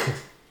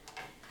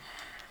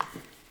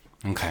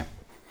Okay.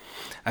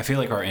 I feel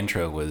like our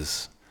intro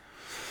was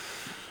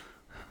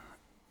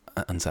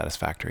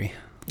unsatisfactory.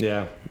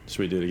 Yeah. Should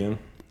we do it again?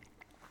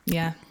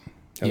 Yeah,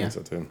 I think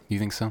so too. You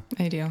think so?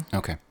 I do.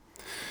 Okay.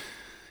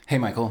 Hey,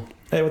 Michael.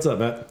 Hey, what's up,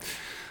 Matt?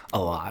 A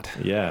lot.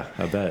 Yeah,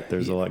 I bet.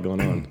 There's a lot going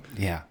on.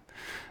 Yeah.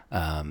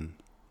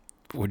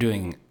 We're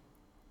doing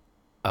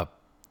a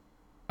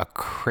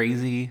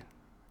crazy,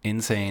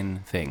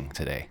 insane thing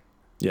today.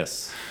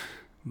 Yes.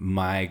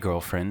 My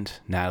girlfriend,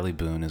 Natalie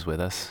Boone, is with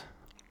us,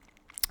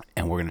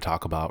 and we're going to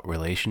talk about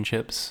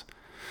relationships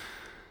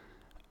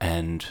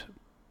and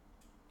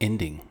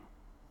ending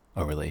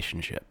a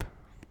relationship.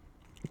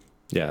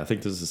 Yeah, I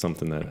think this is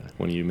something that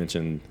when you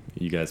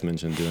guys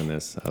mentioned doing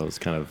this, I was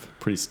kind of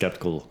pretty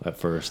skeptical at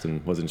first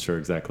and wasn't sure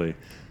exactly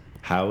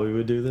how we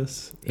would do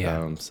this.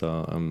 Yeah.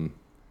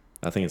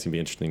 I think it's gonna be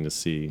interesting to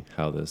see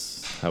how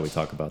we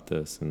talk about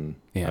this and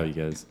how you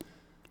guys,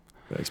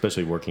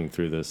 especially working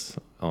through this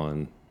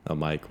on a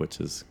mic,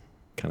 which is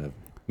kind of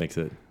makes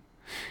it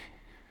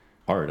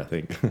hard, I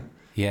think.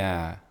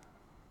 Yeah.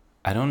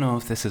 I don't know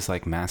if this is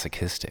like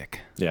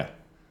masochistic. Yeah.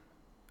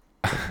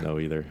 No,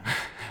 either.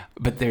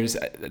 But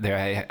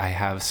I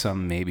have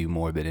some maybe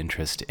morbid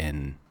interest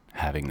in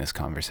having this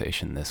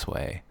conversation this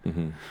way.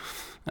 Mm-hmm.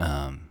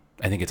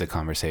 I think it's a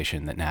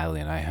conversation that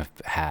Natalie and I have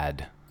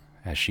had,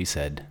 as she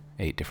said,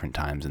 8 different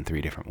times in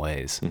 3 different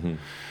ways.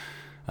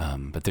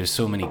 Mm-hmm. But there's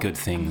so many good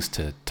things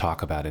to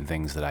talk about and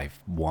things that I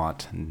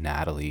want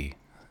Natalie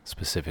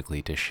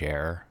specifically to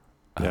share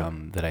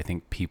that I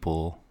think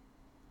people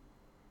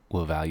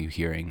will value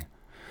hearing.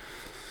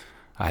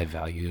 I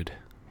valued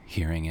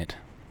hearing it.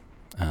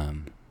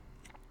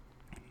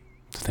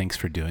 Thanks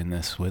for doing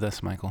this with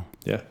us, Michael.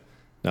 Yeah.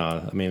 No,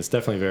 I mean, it's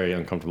definitely very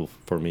uncomfortable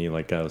for me.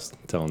 Like I was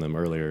telling them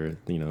earlier,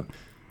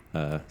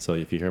 so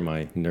if you hear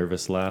my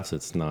nervous laughs,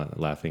 it's not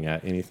laughing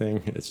at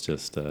anything. It's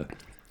just when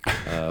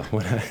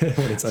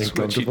it's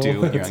uncomfortable. What you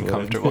do when you're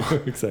uncomfortable.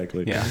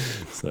 Exactly. Yeah.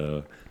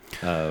 So,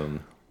 so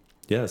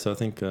I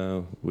think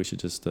we should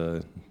just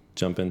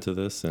jump into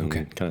this and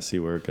kind of see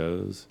where it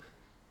goes.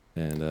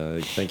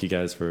 And thank you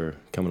guys for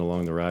coming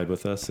along the ride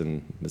with us.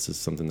 And this is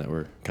something that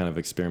we're kind of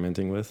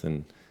experimenting with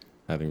and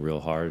having real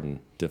hard and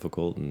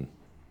difficult and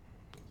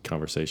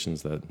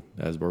conversations that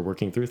as we're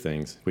working through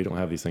things, we don't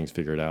have these things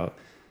figured out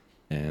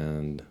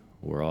and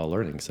we're all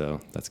learning. So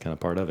that's kind of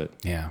part of it.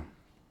 Yeah.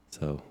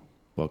 So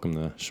welcome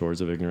to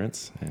Shores of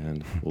Ignorance,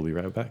 and we'll be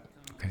right back.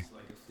 Okay. It's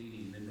like a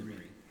fleeting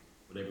memory.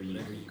 Whatever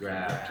you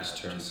grab just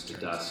turns to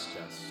dust.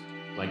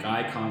 Like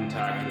eye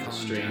contact with a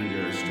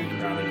stranger in a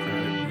crowded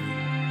room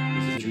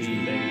is a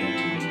dream that yet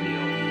to be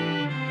real.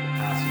 The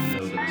passing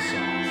note of a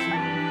song,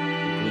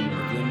 the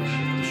glimmer of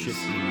the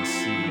shifting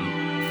sea.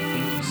 You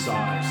think you saw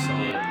it,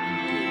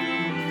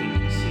 you think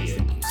you see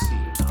it,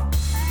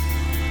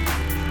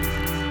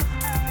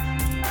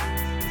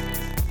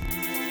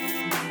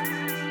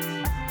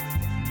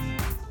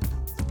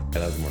 Yeah,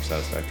 that was more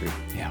satisfactory.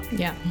 Yeah.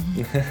 Yeah.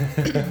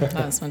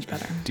 That was much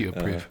better. Do you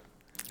approve?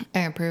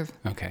 I approve.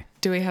 Okay.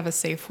 Do we have a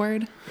safe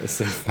word?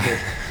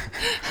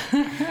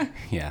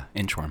 Yeah.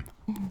 Inchworm.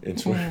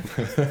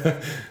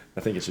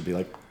 I think it should be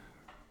like,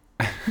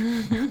 I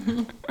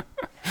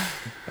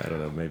don't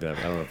know. Maybe I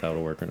don't know if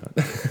that'll work or not.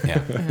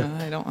 Yeah.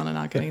 I don't want to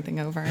knock anything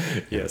over.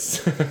 Yes.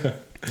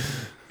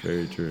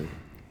 Very true.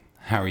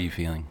 How are you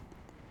feeling?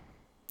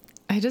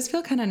 I just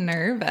feel kind of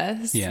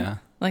nervous. Yeah.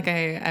 Like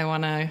I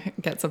want to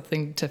get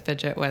something to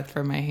fidget with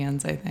for my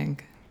hands, I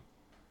think.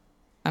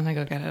 I'm going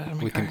to go get it out of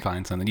my We car. can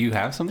find something. Do you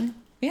have something?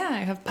 Yeah, I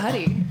have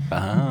putty.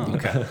 Oh,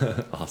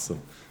 okay.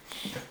 Awesome.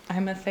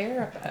 I'm a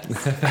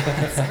therapist.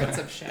 All sorts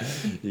of shit.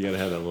 You got to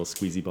have that little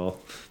squeezy ball.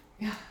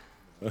 Yeah.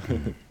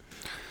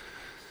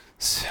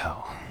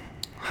 So,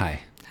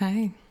 hi.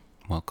 Hi.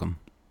 Welcome.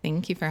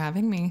 Thank you for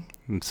having me.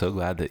 I'm so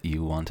glad that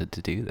you wanted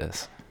to do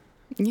this.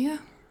 Yeah.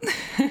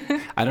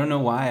 I don't know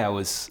why I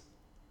was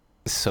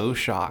so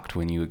shocked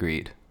when you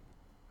agreed.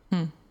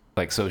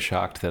 Like so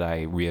shocked that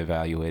I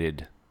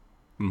reevaluated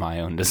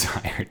my own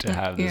desire to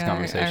have this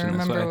conversation. I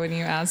remember this way. when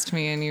you asked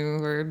me and you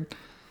were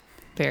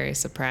very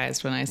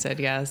surprised when I said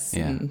yes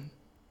and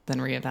then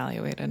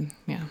reevaluated.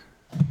 Yeah.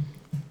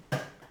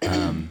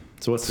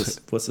 So what's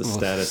the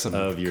status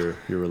of your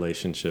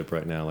relationship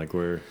right now? Like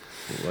where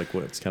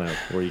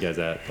are you guys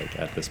at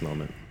at this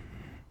moment?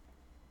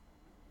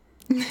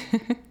 Do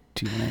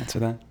you want to answer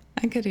that?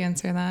 I could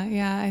answer that.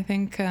 Yeah, I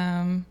think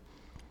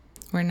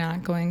we're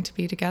not going to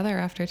be together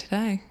after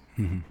today.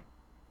 Mm-hmm.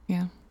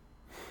 Yeah.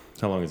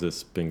 How long has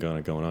this been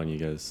going on? You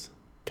guys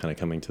kind of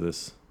coming to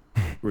this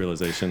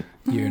realization?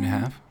 Year and a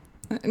half?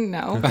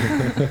 No.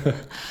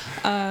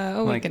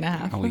 A week and a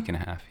half. A week and a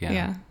half,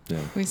 yeah. Yeah.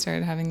 We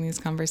started having these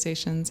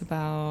conversations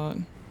about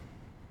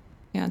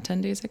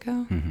 10 days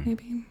ago,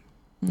 maybe.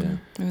 Yeah.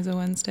 It was a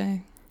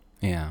Wednesday.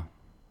 Yeah.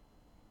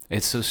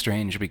 It's so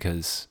strange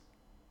because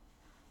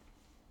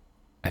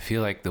I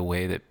feel like the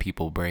way that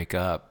people break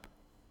up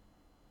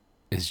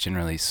is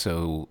generally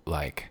so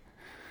like,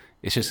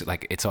 it's just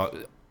like, it's all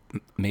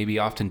maybe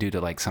often due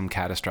to like some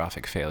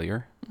catastrophic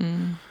failure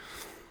and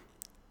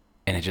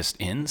it just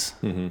ends.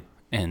 Mm-hmm.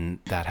 And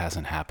that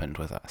hasn't happened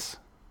with us.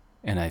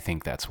 And I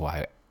think that's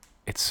why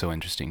it's so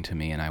interesting to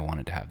me, and I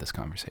wanted to have this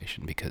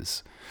conversation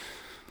because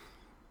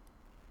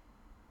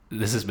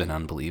this has been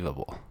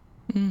unbelievable.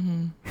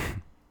 Mm-hmm.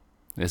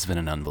 It's been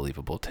an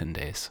unbelievable 10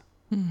 days.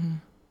 Mm-hmm.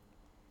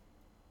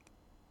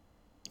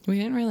 We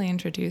didn't really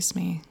introduce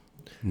me.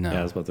 No.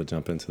 Yeah, I was about to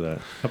jump into that.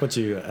 How about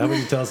you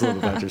tell us a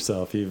little bit about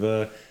yourself?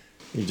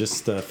 You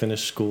just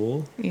finished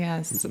school?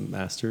 Yes.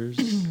 Master's?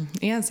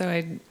 Yeah, so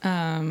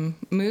I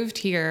moved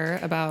here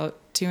about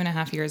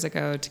 2.5 years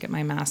ago to get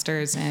my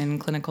master's in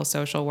clinical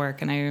social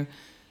work, and I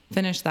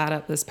finished that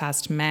up this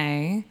past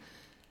May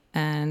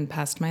and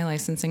passed my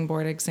licensing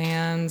board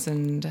exams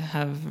and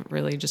have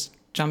really just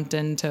jumped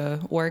into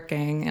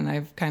working. And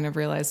I've kind of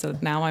realized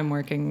that now I'm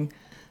working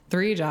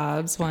 3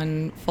 jobs,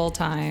 1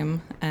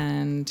 full-time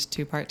and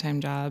 2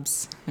 part-time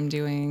jobs. I'm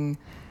doing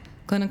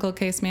clinical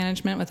case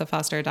management with a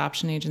foster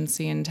adoption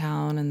agency in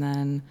town, and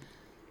then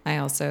I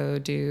also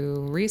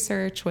do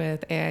research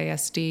with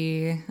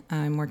AISD.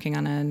 I'm working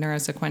on a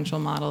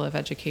neurosequential model of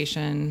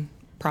education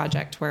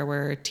project where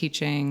we're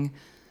teaching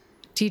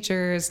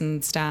teachers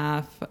and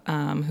staff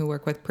who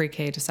work with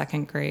pre-K to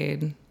second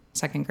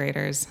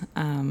graders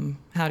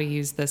how to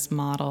use this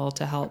model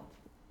to help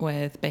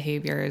with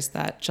behaviors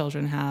that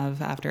children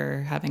have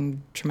after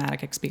having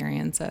traumatic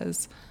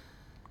experiences.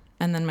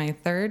 And then my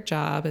 3rd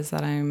job is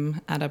that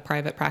I'm at a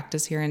private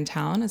practice here in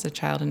town as a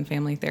child and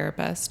family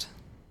therapist.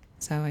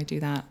 So I do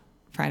that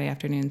Friday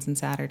afternoons and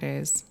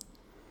Saturdays.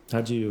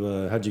 How'd you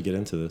get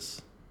into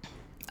this?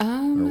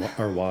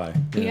 Or why?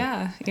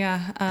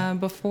 Yeah.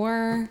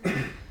 Before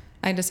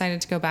I decided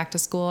to go back to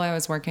school, I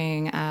was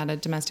working at a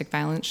domestic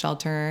violence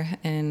shelter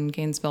in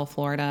Gainesville,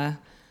 Florida.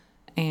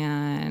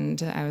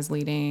 And I was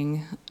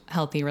leading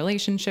healthy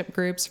relationship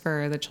groups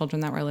for the children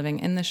that were living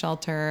in the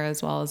shelter,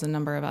 as well as a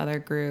number of other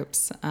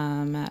groups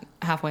at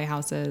halfway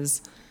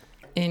houses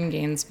in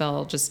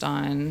Gainesville, just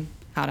on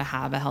how to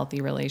have a healthy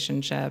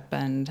relationship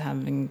and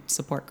having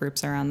support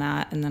groups around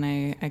that. And then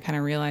I kind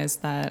of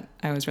realized that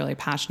I was really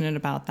passionate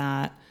about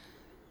that.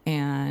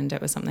 And it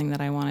was something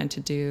that I wanted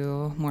to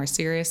do more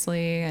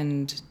seriously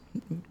and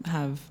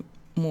have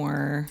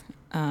more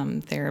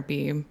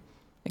therapy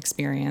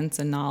experience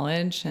and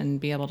knowledge and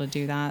be able to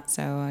do that.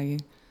 So I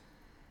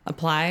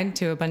applied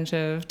to a bunch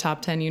of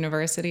top 10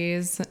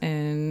 universities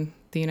in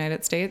the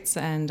United States,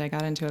 and I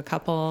got into a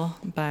couple.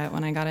 But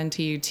when I got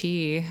into UT,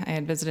 I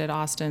had visited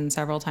Austin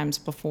several times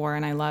before,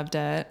 and I loved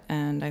it.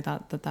 And I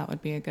thought that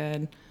would be a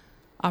good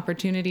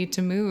opportunity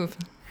to move.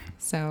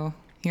 So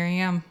here I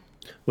am.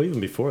 Well, even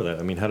before that,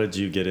 I mean, how did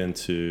you get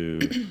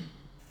into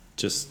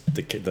just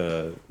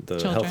the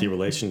healthy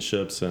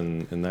relationships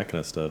and that kind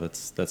of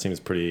stuff? That seems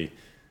pretty.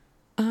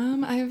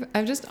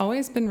 I've just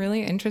always been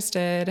really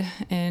interested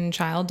in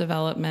child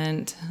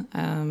development.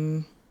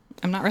 I'm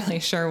not really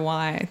sure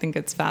why. I think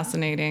it's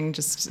fascinating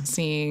just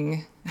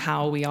seeing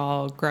how we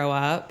all grow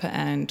up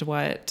and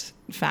what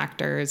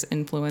factors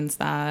influence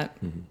that.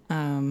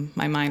 Mm-hmm.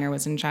 My minor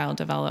was in child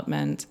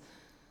development.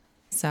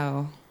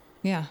 So,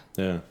 yeah.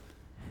 Yeah.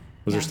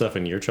 Was there stuff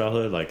in your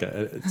childhood? Like,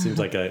 it seems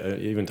like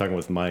even talking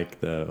with Mike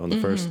on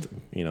the first,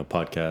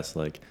 podcast,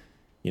 like,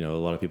 a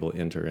lot of people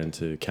enter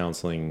into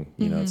counseling,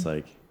 it's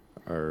like,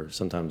 or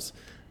sometimes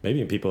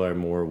maybe people are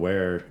more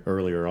aware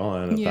earlier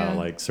on about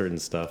like certain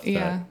stuff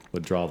that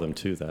would draw them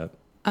to that.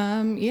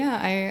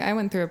 I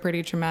went through a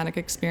pretty traumatic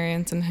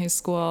experience in high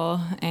school,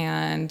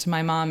 and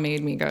my mom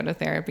made me go to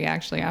therapy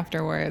actually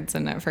afterwards.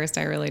 And at first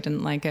I really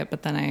didn't like it,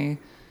 but then I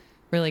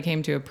really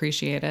came to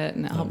appreciate it,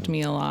 and it helped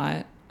me a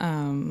lot.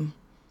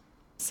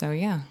 So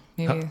yeah,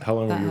 maybe. How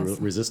long were you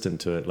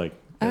resistant to it? Like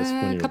when you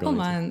were a couple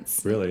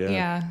months. Really?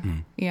 Yeah.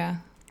 Yeah.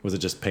 Was it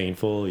just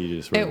painful? You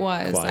just it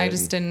was. I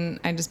just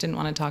didn't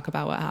want to talk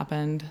about what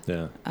happened.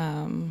 Yeah.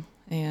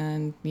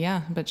 And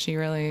but she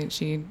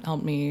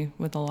helped me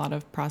with a lot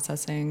of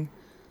processing.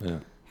 Yeah.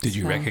 Did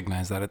you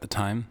recognize that at the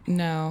time?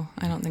 No,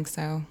 I don't think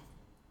so.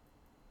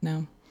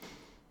 No.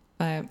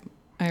 But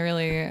I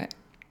really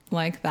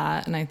like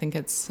that, and I think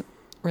it's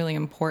really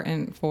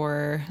important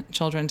for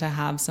children to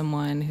have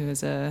someone who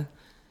is a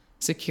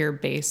secure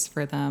base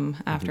for them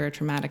after a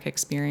traumatic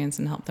experience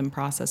and help them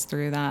process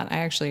through that.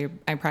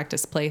 I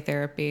practice play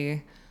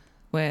therapy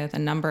with a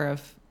number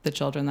of the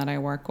children that I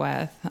work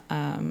with.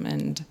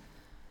 And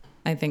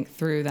I think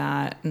through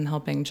that and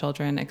helping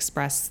children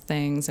express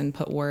things and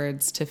put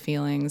words to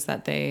feelings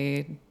that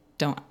they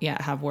don't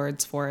yet have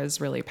words for is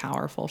really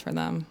powerful for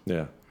them.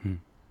 Yeah.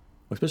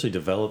 Especially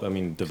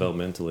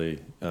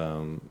developmentally,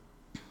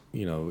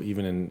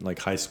 even in like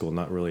high school,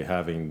 not really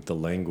having the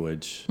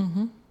language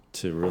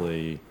to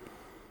really,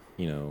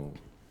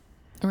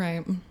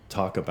 right.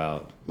 talk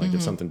about like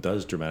if something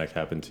does dramatic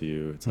happen to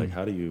you, it's like,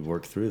 how do you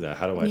work through that?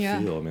 How do I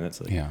feel? I mean,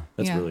 that's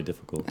really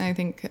difficult. I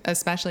think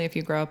especially if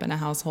you grow up in a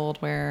household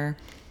where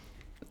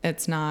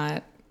it's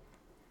not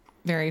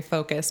very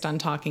focused on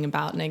talking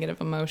about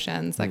negative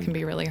emotions, that can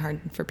be really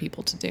hard for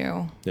people to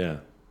do. Yeah.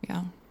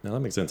 Yeah. No, that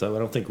makes sense. I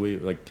don't think we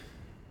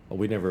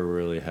never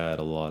really had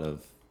a lot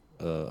of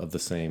the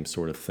same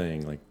sort of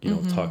thing. Like,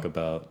 talk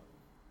about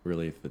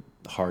really the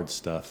hard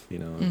stuff,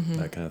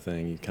 that kind of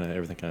thing.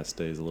 Everything kind of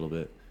stays a little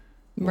bit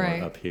more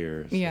Right. up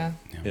here. So, Yeah.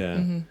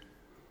 yeah.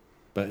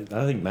 But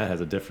I think Matt has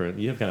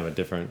you have kind of a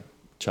different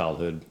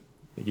childhood.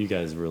 You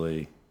guys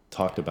really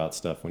talked about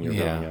stuff when you were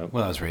growing up.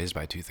 Well, I was raised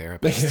by 2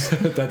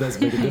 therapists. That does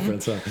make a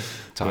difference, huh?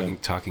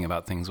 Talking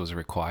about things was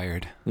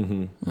required.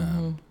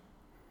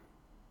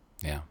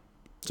 Yeah.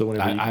 So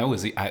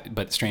whenever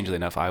but strangely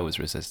enough, I was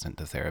resistant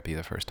to therapy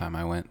the first time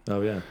I went.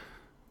 Oh yeah.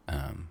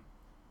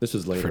 This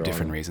was later for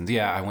different on. reasons.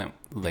 Yeah, I went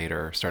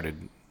later.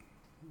 Started,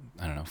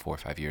 I don't know, 4 or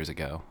 5 years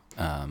ago.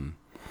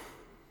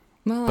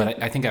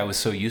 But I think I was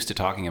so used to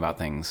talking about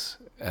things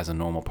as a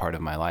normal part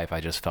of my life. I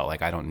just felt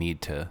like I don't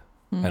need to.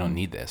 I don't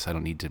need this. I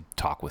don't need to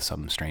talk with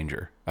some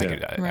stranger. I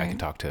can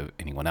talk to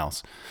anyone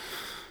else.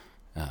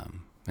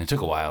 And it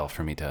took a while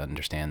for me to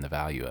understand the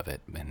value of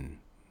it,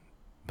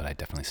 but I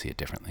definitely see it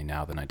differently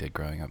now than I did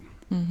growing up.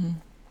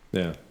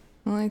 Yeah.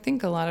 Well, I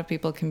think a lot of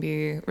people can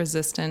be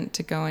resistant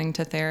to going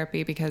to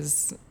therapy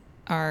because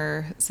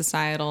our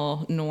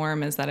societal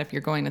norm is that if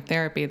you're going to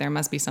therapy, there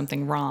must be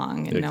something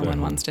wrong, and no one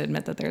wants to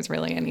admit that there's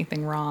really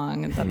anything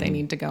wrong and that they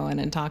need to go in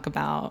and talk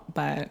about.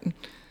 But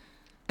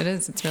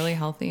it's really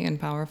healthy and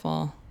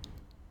powerful.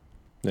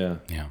 Yeah.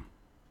 Yeah.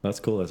 That's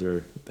cool that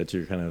you're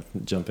kind of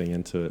jumping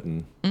into it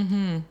and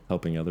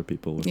helping other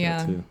people with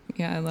that too.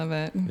 Yeah, I love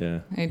it.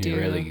 Yeah. I do.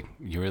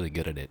 You're really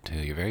good at it too.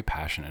 You're very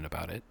passionate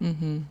about it.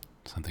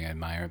 Something I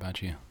admire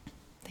about you.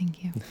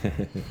 Thank you.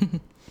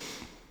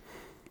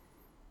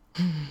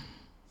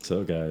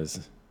 So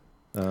guys,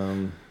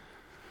 yeah,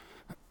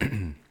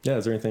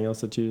 is there anything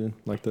else that you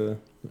like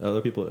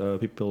other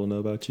people know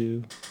about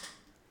you?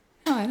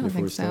 No, I don't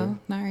Before we think so. start?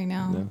 Not right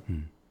now. No?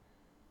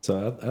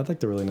 So I'd like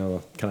to really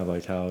know kind of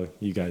like how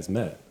you guys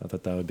met. I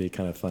thought that would be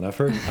kind of fun. I've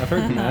heard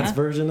Matt's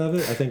version of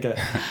it. I think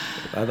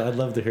I'd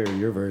love to hear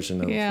your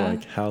version of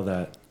like how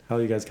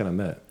you guys kind of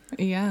met.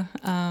 Yeah.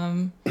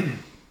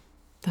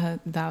 That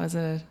was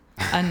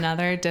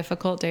another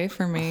difficult day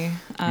for me.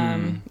 Let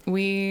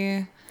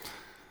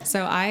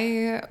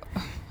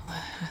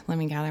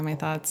me gather my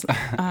thoughts.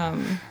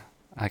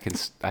 I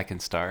can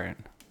start.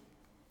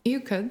 You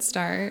could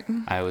start.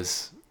 I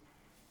was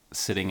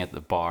sitting at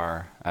the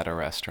bar at a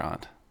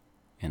restaurant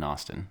in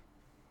Austin.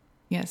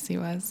 Yes, he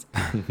was.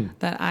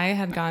 That I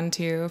had gone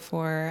to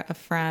for a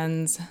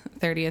friend's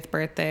 30th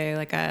birthday,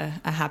 like a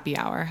happy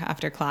hour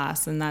after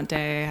class. And that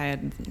day I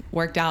had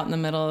worked out in the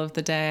middle of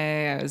the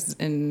day. I was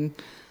in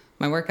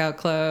my workout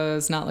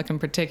clothes, not looking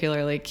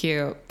particularly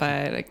cute,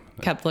 but I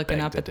kept looking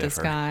up at this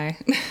guy.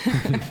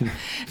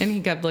 And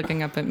he kept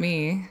looking up at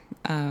me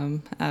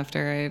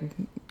after I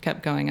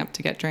kept going up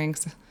to get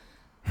drinks.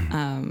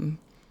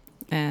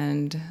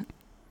 And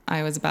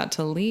I was about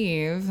to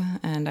leave,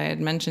 and I had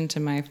mentioned to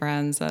my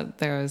friends that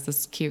there was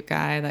this cute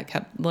guy that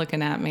kept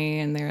looking at me,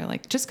 and they were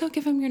like, just go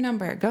give him your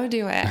number, go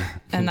do it.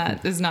 And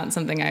that is not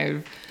something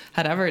I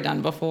had ever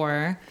done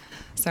before.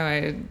 So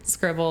I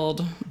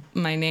scribbled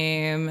my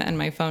name and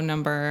my phone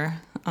number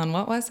on,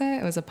 what was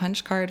it? It was a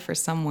punch card for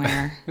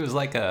somewhere. It was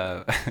like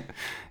a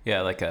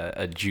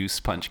juice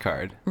punch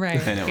card. Right.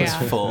 And it was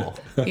full.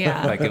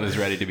 Yeah. Like it was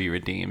ready to be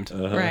redeemed.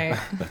 Right.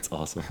 That's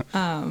awesome.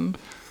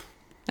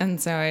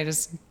 And so I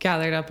just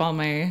gathered up all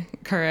my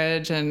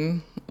courage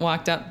and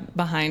walked up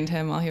behind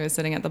him while he was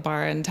sitting at the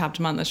bar and tapped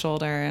him on the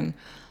shoulder. And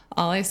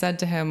all I said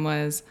to him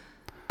was,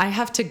 I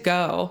have to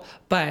go,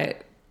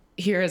 but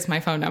here is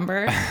my phone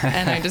number.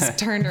 And I just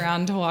turned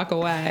around to walk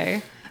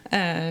away.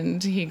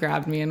 And he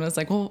grabbed me and was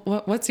like, well,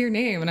 what's your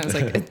name? And I was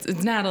like,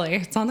 it's Natalie.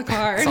 It's on the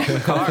card. It's on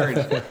the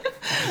card.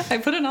 I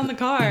put it on the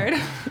card.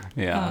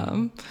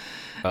 Yeah.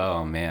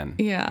 Oh, man.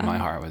 Yeah. My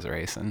heart was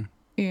racing.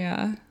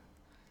 Yeah.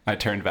 I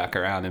turned back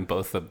around and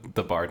both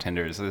the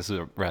bartenders, this is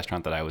a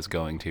restaurant that I was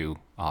going to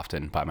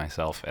often by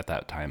myself at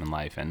that time in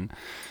life. And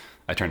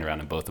I turned around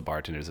and both the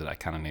bartenders that I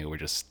kind of knew were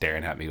just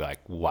staring at me like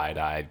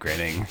wide-eyed,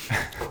 grinning.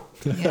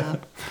 Yeah.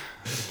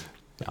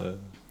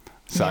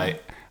 So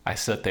I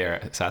sat there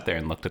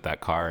and looked at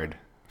that card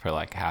for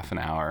like half an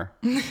hour.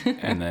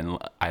 And then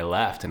I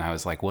left and I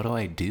was like, what do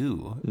I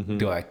do?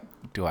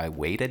 Do I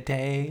wait a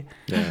day?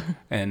 Yeah.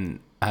 And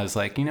I was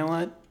like, you know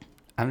what?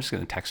 I'm just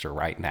going to text her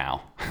right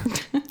now.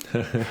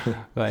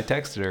 But I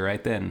texted her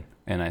right then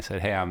and I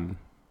said, hey, I'm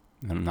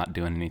not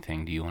doing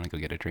anything. Do you want to go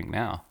get a drink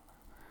now?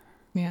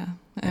 Yeah.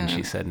 And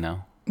she said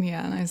no.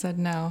 Yeah. And I said,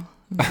 no,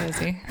 I'm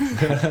busy.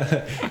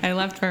 I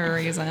left for a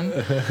reason.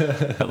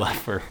 I left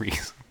for a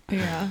reason.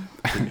 Yeah.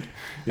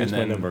 Here's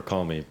my number,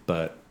 call me,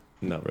 but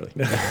not really.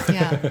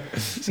 Yeah.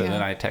 So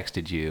then I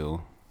texted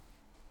you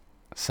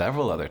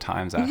several other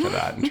times after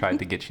that and tried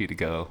to get you to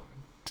go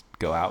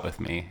out with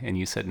me. And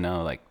you said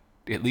no, like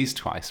at least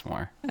twice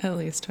more. At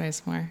least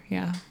twice more.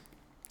 Yeah.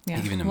 Yeah.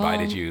 I even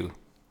invited you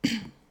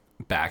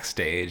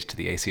backstage to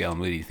the ACL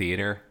Moody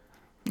Theater.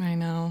 I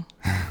know.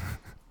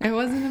 It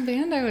wasn't a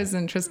band I was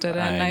interested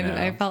in.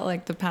 I felt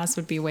like the past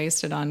would be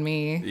wasted on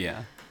me.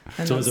 Yeah.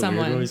 And so was it weird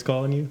when he's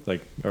calling you,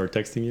 like, or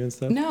texting you and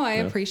stuff? No, I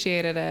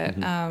appreciated it.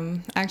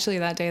 Actually,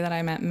 that day that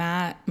I met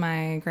Matt,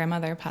 my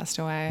grandmother passed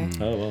away.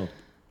 Oh, wow.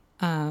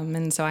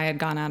 And so I had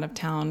gone out of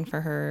town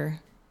for her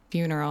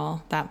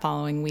funeral that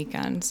following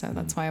weekend. So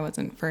that's why I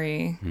wasn't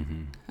free.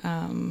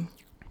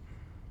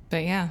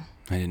 But yeah.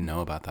 I didn't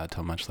know about that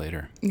till much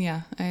later.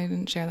 Yeah, I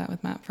didn't share that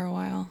with Matt for a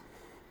while.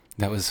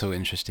 That was so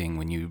interesting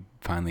when you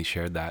finally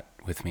shared that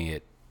with me.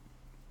 It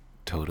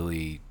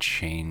totally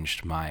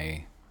changed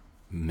my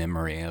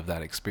memory of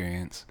that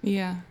experience.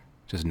 Yeah.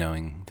 Just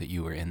knowing that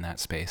you were in that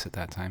space at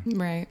that time.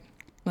 Right.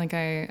 Like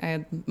I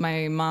had,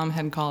 my mom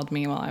had called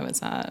me while I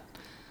was at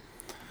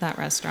that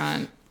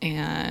restaurant,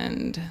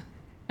 and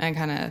I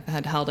kind of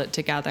had held it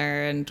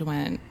together and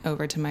went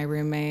over to my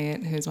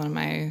roommate, who's one of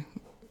my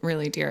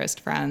really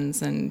dearest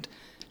friends, and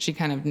she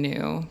kind of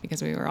knew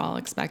because we were all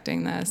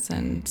expecting this.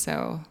 And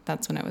so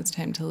that's when it was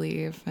time to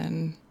leave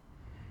and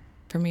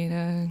for me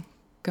to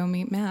go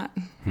meet Matt.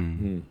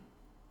 Mm-hmm.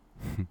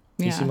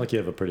 Yeah. You seem like you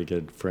have a pretty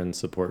good friend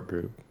support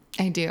group.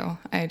 I do.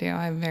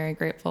 I'm very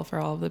grateful for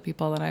all of the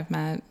people that I've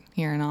met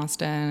here in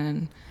Austin.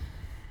 And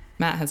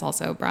Matt has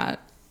also brought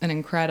an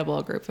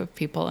incredible group of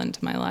people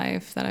into my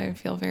life that I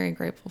feel very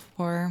grateful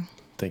for.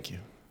 Thank you.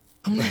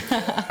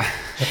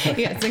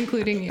 Yes,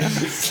 including you.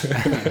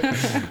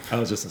 I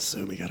was just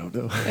assuming, I don't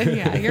know.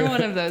 Yeah, you're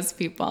one of those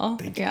people.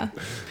 Thank you. Yeah.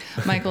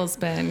 Michael's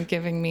been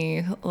giving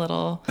me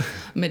little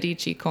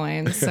Medici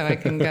coins so I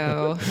can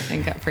go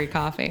and get free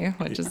coffee,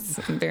 which is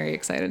I'm very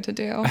excited to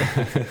do.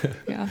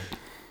 Yeah.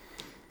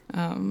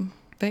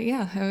 But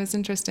yeah, it was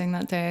interesting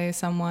that day.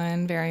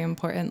 Someone very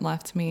important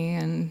left me,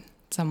 and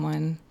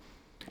someone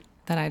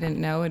that I didn't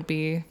know would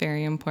be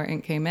very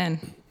important came in.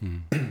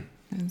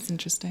 It was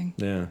interesting.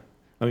 Yeah.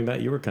 I mean,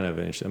 Matt, you were kind of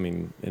an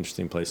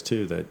interesting place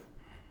too, that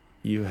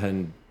you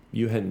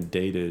hadn't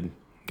dated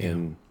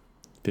in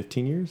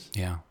 15 years?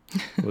 Yeah.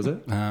 Was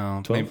it?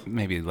 12?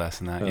 Maybe less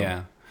than that,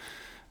 yeah.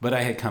 But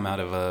I had come out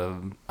of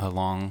a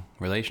long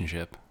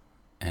relationship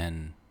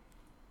and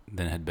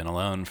then had been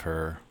alone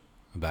for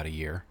about a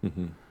year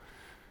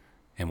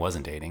and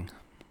wasn't dating.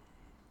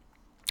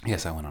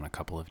 Yes, I went on a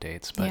couple of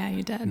dates, but yeah,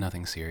 you did.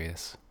 Nothing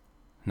serious.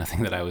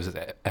 Nothing that I was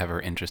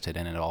ever interested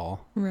in at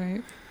all.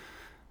 Right.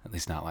 At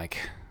least not like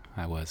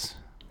I was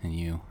in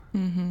you.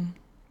 Mm-hmm.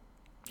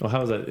 Well,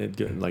 how was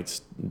that? Like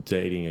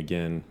dating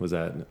again, was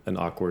that an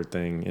awkward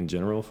thing in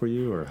general for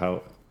you, or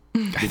how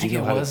did you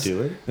know how to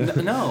do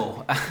it?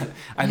 No,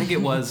 I think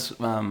it was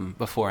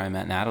before I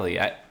met Natalie.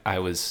 I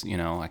was,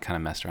 I kind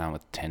of messed around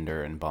with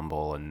Tinder and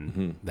Bumble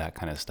and that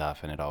kind of stuff,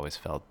 and it always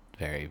felt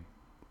very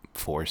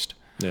forced.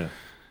 Yeah.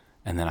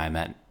 And then I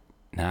met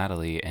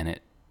Natalie, and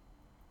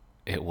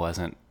it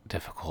wasn't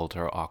difficult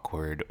or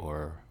awkward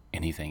or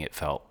anything. It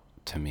felt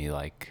to me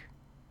like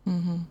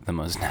the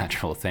most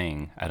natural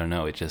thing. I don't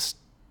know. It just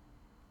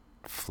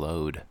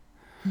flowed.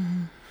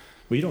 Well,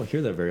 you don't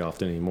hear that very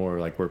often anymore,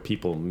 like where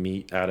people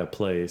meet at a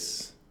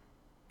place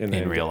and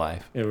in real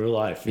life. In real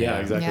life, yeah,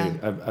 exactly.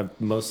 Yeah.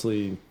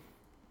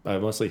 I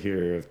mostly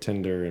hear of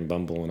Tinder and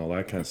Bumble and all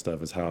that kind of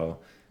stuff is how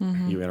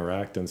you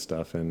interact and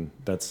stuff, and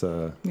that's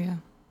I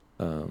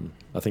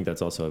think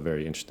that's also a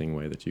very interesting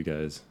way that you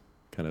guys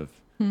kind of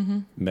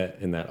met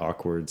in that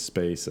awkward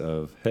space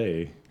of,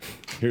 hey,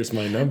 here's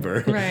my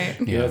number. Right.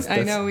 Yeah.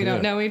 I know we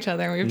don't know each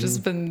other. We've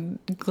just been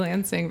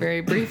glancing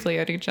very briefly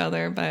at each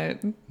other, but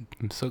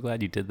I'm so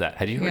glad you did that.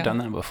 Had you ever done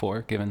that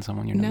before, given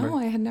someone your number? No,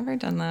 I had never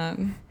done that.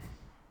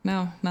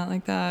 No, not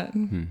like that.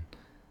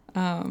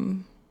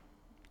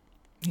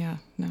 Yeah,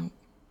 no.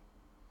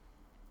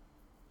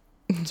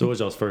 So what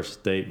was y'all's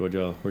first date? Where'd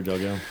y'all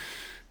go?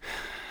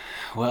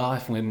 Well,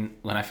 when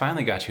I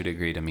finally got you to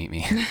agree to meet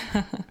me,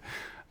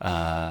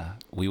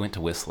 we went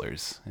to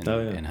Whistler's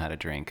and had a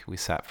drink. We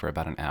sat for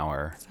about an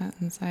hour. Sat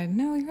inside.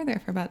 No, we were there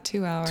for about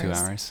 2 hours. 2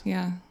 hours?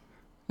 Yeah.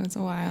 It was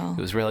a while.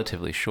 It was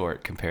relatively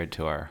short compared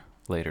to our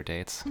later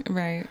dates.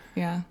 Right,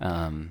 yeah.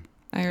 And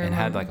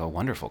had like a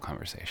wonderful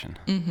conversation.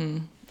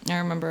 I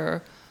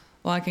remember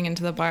walking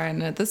into the bar,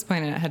 and at this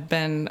point it had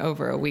been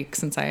over a week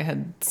since I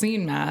had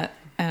seen Matt,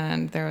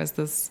 and there was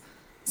this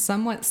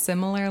somewhat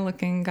similar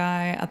looking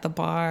guy at the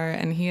bar,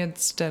 and he had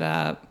stood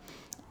up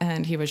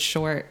and he was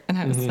short, and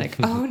I was like,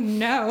 oh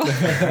no.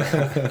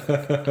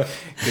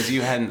 Because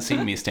you hadn't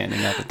seen me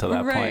standing up until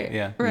that point.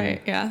 Yeah.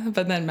 Right. Yeah.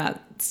 But then Matt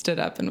stood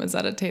up and was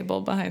at a table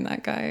behind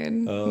that guy,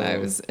 and I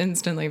was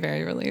instantly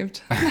very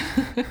relieved.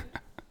 Yeah.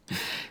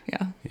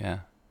 Yeah.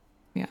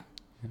 Yeah.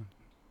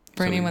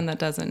 For anyone that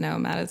doesn't know,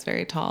 Matt is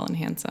very tall and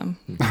handsome.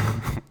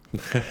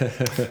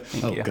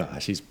 Oh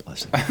gosh, he's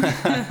blushing.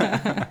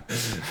 I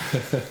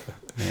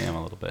am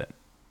a little bit.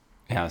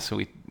 Yeah,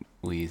 so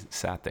we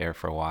sat there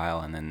for a while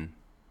and then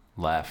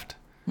left.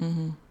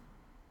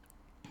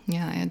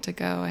 Yeah, I had to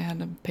go. I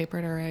had a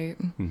paper to write.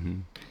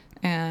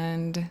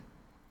 And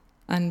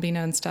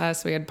unbeknownst to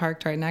us, we had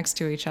parked right next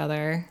to each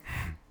other,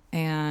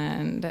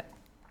 and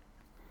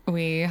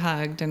we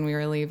hugged and we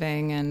were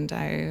leaving, and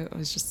I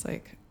was just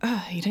like,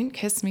 oh, you didn't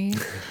kiss me.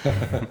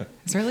 I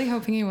was really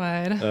hoping you would.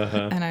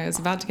 And I was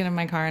about to get in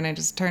my car, and I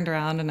just turned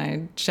around and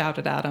I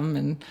shouted at him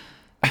and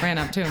ran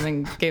up to him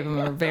and gave him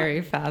a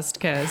very fast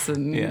kiss,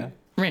 and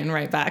ran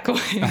right back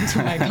away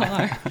into my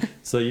car.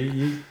 So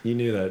you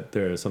knew that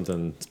there was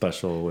something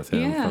special with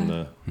him from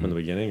the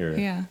beginning, or?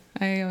 Yeah,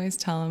 I always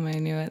tell him I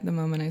knew it the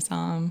moment I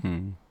saw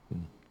him.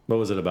 What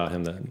was it about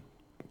him that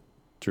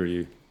drew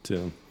you to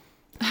him?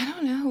 I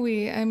don't know.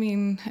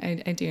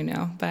 I do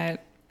know,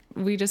 but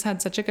we just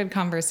had such a good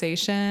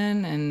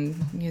conversation, and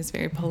he was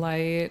very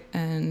polite,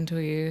 and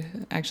we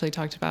actually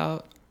talked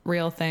about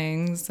real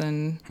things,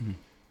 and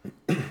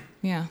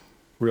yeah.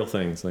 Real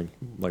things, like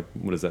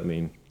what does that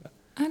mean?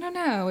 I don't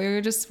know. We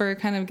were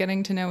kind of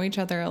getting to know each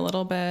other a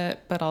little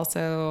bit, but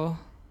also,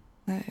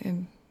 I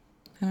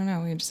don't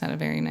know. We just had a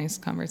very nice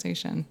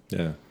conversation.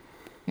 Yeah.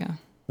 Yeah.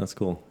 That's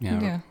cool.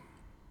 Yeah.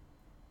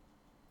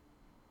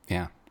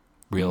 Yeah.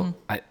 Real.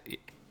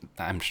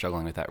 I'm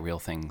struggling with that real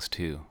things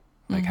too.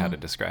 Like how to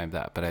describe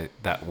that, but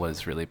that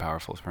was really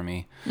powerful for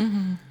me.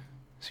 Mm-hmm.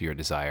 So your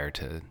desire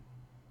to,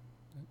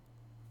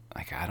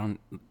 like, I don't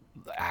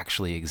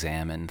actually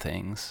examine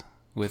things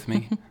with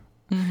me.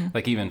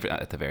 Like even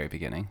at the very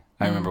beginning,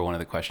 I remember one of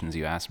the questions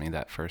you asked me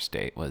that first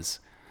date was,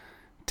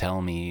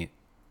 tell me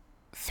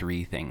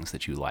 3 things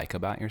that you like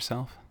about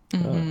yourself.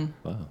 Oh,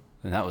 wow.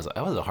 And that was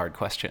a hard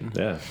question.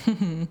 Yeah.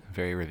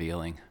 Very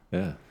revealing.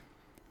 Yeah.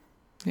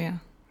 Yeah.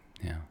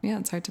 Yeah. Yeah.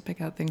 It's hard to pick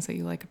out things that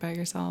you like about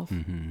yourself.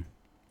 Mm-hmm.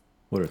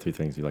 What are 3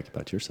 things you like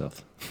about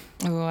yourself?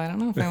 Oh, I don't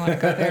know if I want to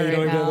go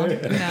there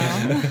right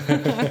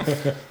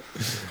now. No.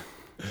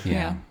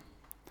 Yeah.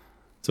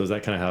 So is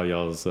that kind of how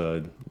y'all's,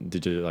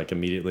 did you like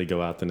immediately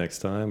go out the next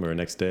time or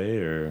next day,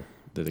 or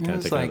did it kind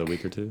of take another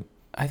week or two?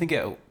 I think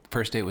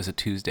first date was a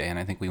Tuesday, and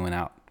I think we went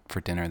out for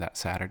dinner that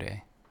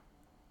Saturday.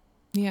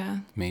 Yeah.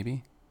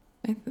 Maybe.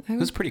 It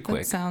was pretty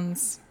quick. That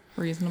sounds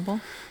reasonable.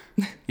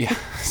 Yeah.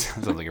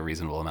 Sounds like a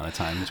reasonable amount of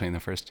time between the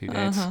first 2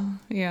 dates.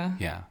 Yeah.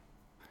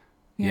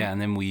 Yeah. And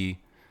then we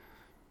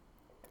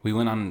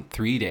went on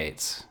 3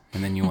 dates,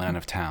 and then you went out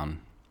of town.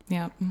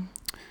 Yeah.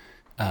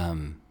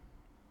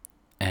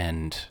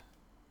 And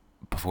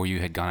before you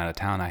had gone out of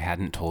town, I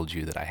hadn't told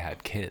you that I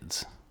had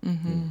kids.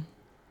 Mm-hmm.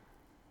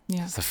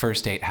 Yeah. So the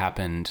first date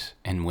happened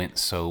and went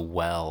so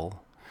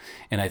well.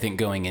 And I think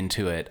going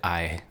into it,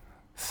 I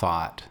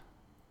thought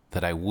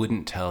that I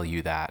wouldn't tell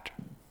you that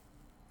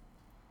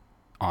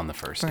on the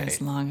first for date.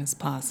 as long as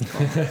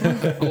possible.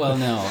 Well,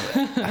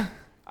 no.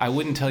 I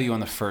wouldn't tell you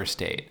on the first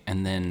date.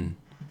 And then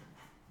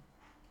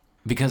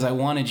because I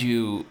wanted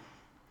you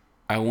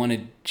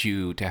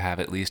to have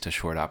at least a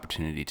short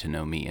opportunity to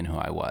know me and who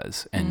I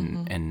was,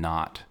 and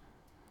not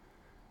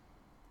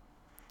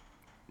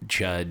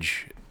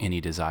judge any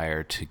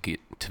desire to get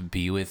to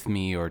be with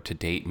me or to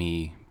date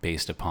me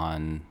based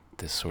upon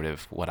this sort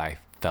of what I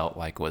felt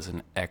like was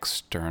an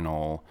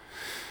external,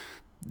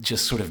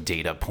 just sort of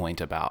data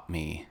point about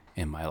me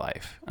in my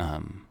life.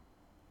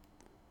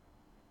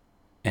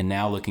 And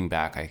now looking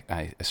back,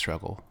 I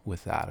struggle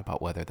with that,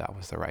 about whether that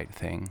was the right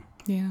thing.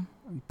 Yeah.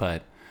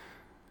 But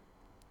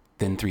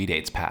then 3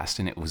 dates passed,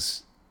 and it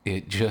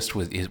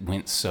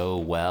went so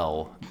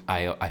well.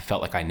 I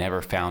felt like I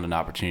never found an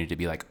opportunity to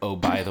be like, oh,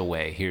 by the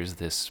way, here's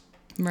this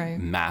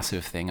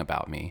massive thing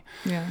about me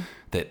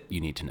that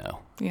you need to know.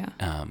 Yeah.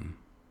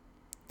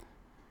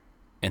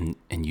 And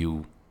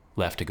you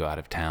left to go out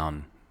of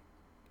town,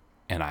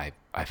 and I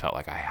felt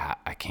like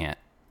I can't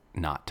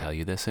not tell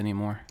you this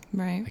anymore.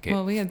 Right. Like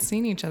well, we had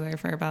seen each other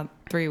for about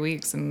 3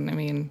 weeks, and I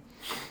mean,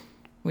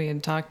 we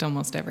had talked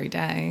almost every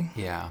day.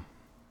 Yeah.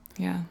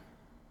 Yeah.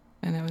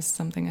 And it was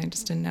something I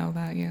just didn't know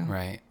about you.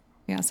 Right.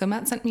 Yeah. So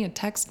Matt sent me a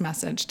text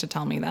message to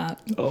tell me that.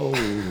 Oh.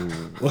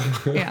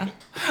 Yeah.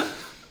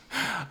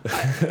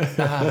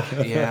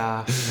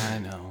 Yeah, I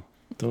know.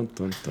 Dun,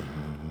 dun,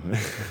 dun.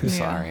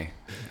 Sorry.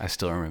 I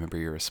still remember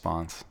your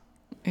response.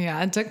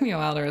 Yeah. It took me a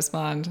while to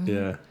respond.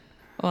 Yeah.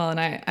 Well, and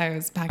I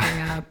was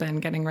packing up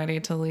and getting ready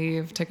to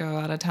leave to go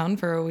out of town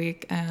for a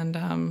week. And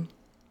I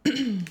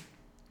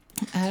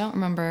don't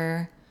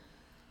remember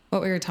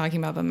what we were talking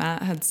about, but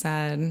Matt had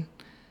said,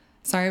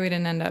 sorry we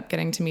didn't end up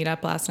getting to meet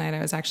up last night. I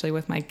was actually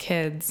with my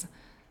kids,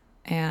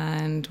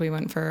 and we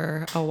went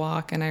for a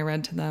walk, and I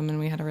read to them, and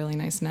we had a really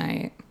nice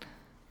night.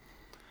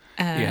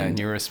 And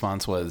your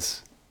response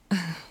was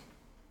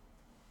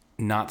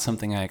not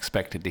something I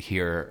expected to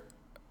hear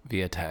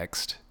via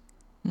text,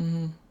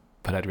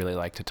 but I'd really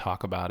like to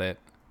talk about it.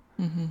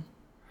 Mm-hmm.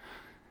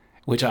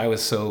 Which that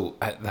was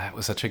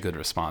such a good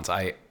response.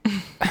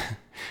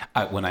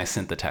 When I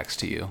sent the text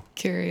to you.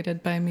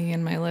 Curated by me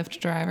and my Lyft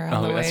driver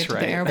on the way to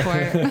the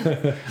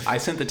airport. I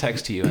sent the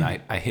text to you,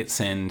 and I hit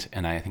send,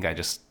 and I think I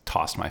just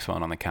tossed my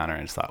phone on the counter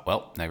and just thought,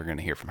 well, never going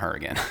to hear from her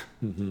again.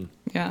 Mm-hmm.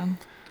 Yeah.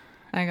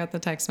 I got the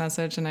text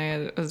message, and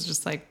I was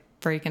just like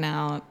freaking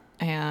out.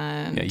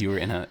 And yeah, you were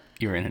in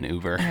an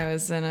Uber. I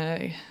was in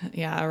a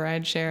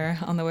ride share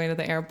on the way to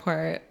the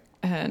airport,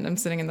 and I'm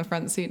sitting in the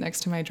front seat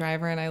next to my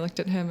driver, and I looked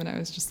at him, and I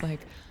was just like,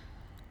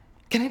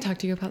 can I talk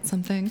to you about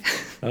something?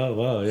 Oh,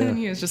 wow, yeah. And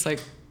he was just like,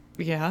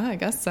 yeah, I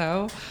guess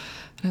so.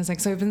 And I was like,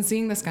 so I've been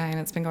seeing this guy, and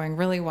it's been going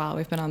really well.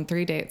 We've been on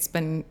 3 dates,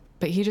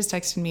 but he just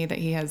texted me that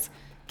he has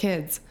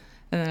kids.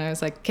 And then I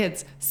was like,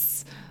 kids,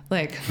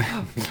 like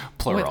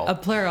plural. A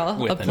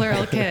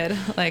plural kid.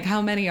 Like,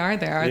 how many are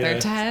there? Are there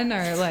 10?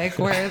 Or like,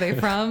 where are they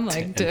from?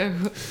 Like,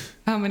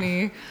 how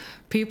many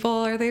people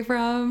are they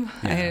from?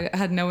 Yeah. I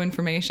had no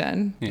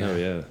information. Yeah. Oh,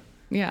 yeah.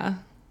 Yeah.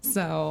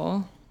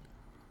 So,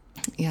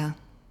 yeah.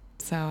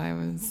 So I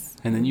was.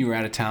 And then you were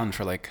out of town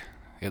for like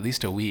at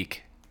least a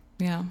week.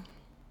 Yeah.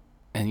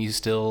 And we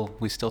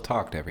still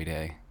talked every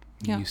day.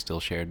 Yeah. You still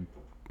shared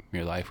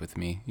your life with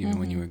me, even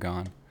when you were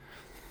gone.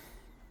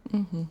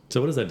 Mm-hmm. So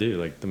what does that do?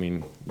 Like, I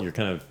mean, you're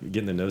kind of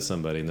getting to know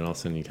somebody, and then all of a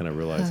sudden you kind of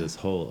realize this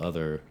whole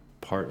other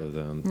part of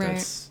them. Right.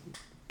 That's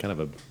kind of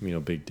a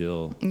big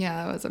deal.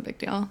 Yeah, that was a big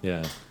deal.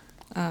 Yeah.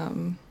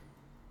 And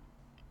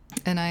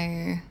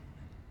I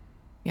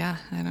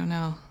don't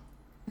know.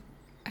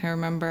 I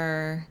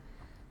remember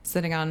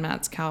sitting on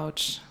Matt's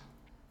couch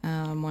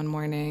one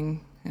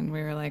morning, and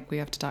we were like, we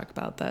have to talk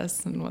about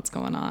this and what's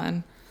going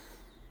on.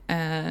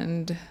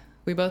 And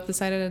we both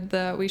decided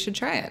that we should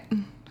try it.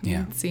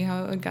 Yeah. And see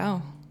how it would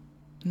go.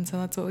 And so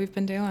that's what we've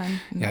been doing.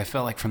 Yeah, I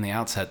felt like from the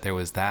outset there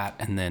was that,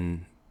 and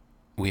then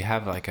we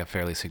have like a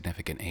fairly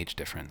significant age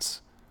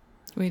difference.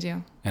 We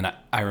do. And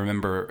I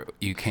remember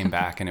you came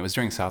back, and it was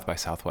during South by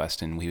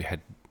Southwest, and we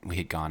had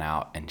gone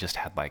out and just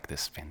had like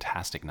this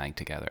fantastic night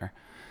together.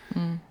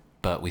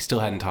 But we still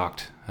hadn't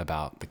talked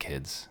about the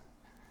kids.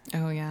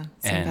 Oh yeah,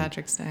 St.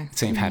 Patrick's Day.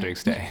 St.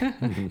 Patrick's Day.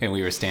 And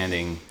we were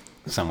standing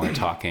somewhere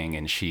talking,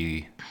 and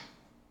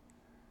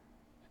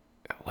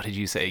what did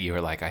you say? You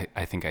were like,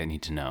 I think I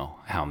need to know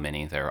how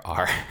many there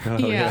are.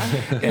 Yeah.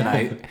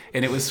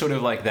 And it was sort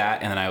of like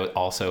that. And then I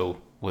also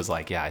was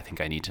like, yeah, I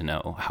think I need to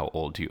know how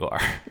old you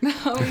are.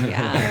 Oh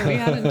yeah, we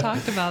hadn't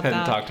talked about that.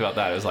 Hadn't talked about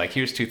that. It was like,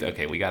 here's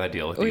okay, we got to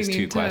deal with these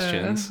two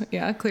questions.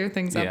 Yeah, clear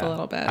things up a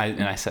little bit.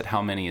 And I said,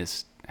 how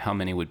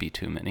many would be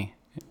too many?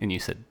 And you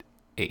said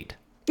 8.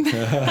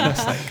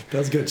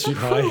 That's good. Shoot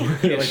high.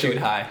 Yeah, like, shoot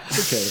high.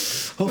 Okay.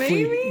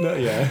 Hopefully. Maybe? No,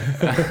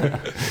 yeah.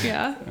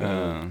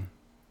 Yeah.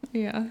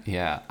 Yeah.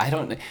 Yeah. I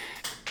don't.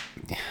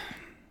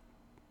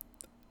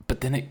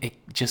 But then it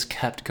just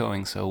kept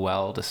going so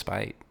well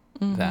despite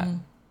that.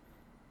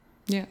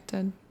 Yeah, it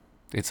did.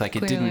 It's like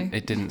Clearly.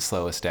 it didn't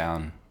slow us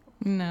down.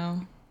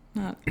 No,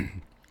 not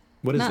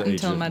What is Not the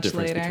age until much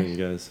difference later. between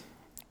you guys?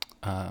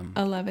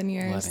 11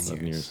 years.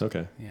 11 years.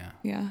 Okay. Yeah.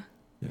 Yeah.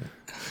 Yeah.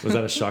 Was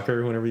that a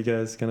shocker whenever you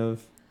guys kind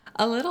of?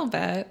 A little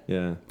bit.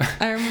 Yeah.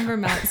 I remember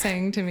Matt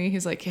saying to me,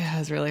 he's like, yeah, I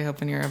was really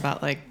hoping you were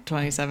about like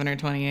 27 or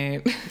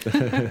 28.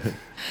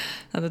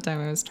 At the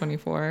time I was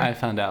 24. I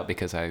found out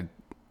because I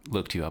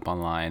looked you up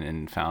online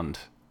and found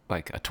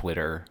like a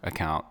Twitter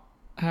account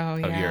Oh,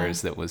 yeah. of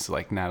yours that was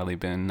like Natalie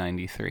Bin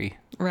 93.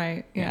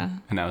 Right. Yeah.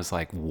 And I was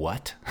like,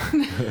 what?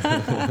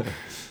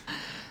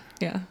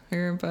 Yeah. We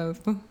were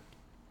both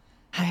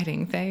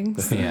hiding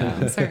things Yeah.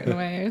 in certain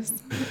ways.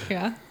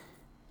 Yeah.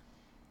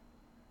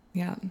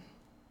 Yeah.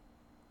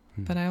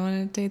 But I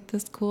want to date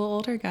this cool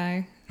older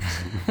guy.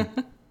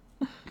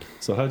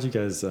 So how'd you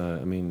guys,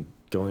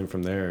 going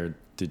from there,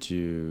 did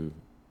you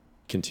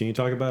continue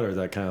to talk about it, or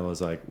that kind of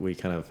was like, we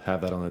kind of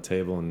have that on the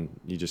table and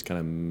you just kind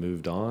of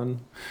moved on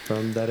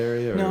from that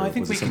area? Or No, I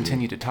think was we it something-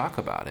 continued to talk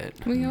about it.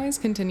 We always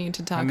continued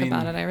to talk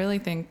about it. I really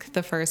think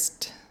the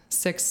first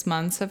 6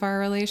 months of our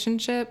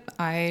relationship,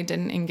 I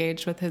didn't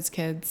engage with his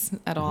kids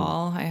at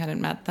all. I hadn't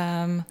met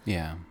them.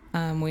 Yeah.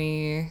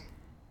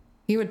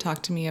 He would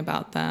talk to me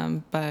about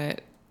them,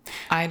 but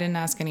I didn't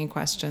ask any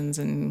questions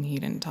and he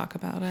didn't talk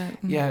about it.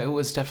 Yeah, it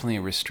was definitely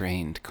a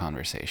restrained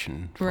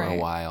conversation for a Right.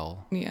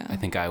 while. Yeah. I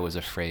think I was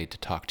afraid to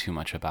talk too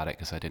much about it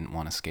because I didn't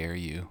want to scare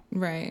you.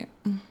 Right.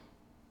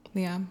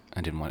 Yeah.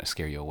 I didn't want to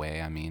scare you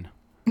away, I mean.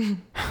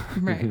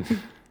 Right.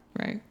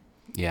 Right.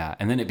 Yeah,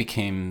 and then it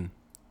became,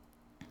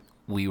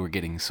 we were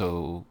getting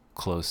so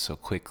close so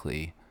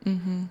quickly,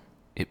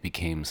 it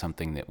became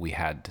something that we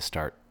had to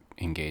start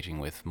engaging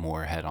with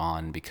more head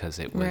on because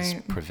it was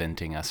Right.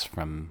 preventing us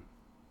from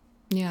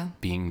Yeah.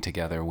 being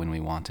together when we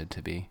wanted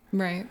to be.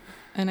 Right.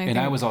 And I And think,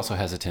 I was also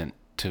hesitant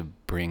to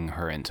bring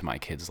her into my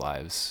kids'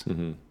 lives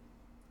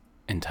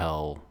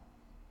until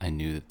I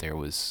knew that there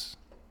was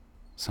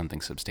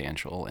something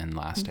substantial and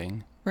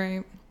lasting.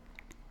 right.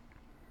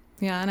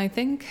 Yeah. And I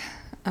think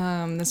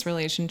this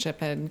relationship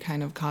had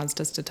kind of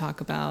caused us to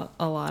talk about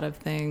a lot of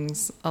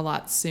things a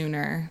lot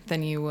sooner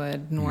than you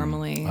would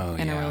normally Oh,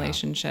 in yeah. a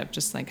relationship,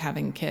 just like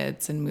having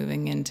kids and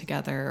moving in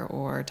together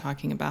or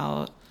talking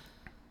about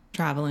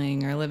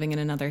traveling or living in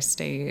another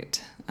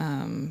state,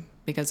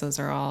 because those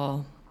are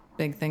all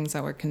big things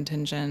that were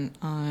contingent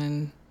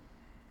on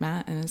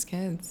Matt and his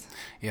kids.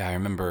 Yeah, I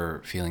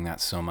remember feeling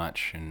that so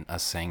much and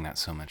us saying that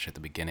so much at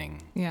the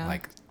beginning. Yeah.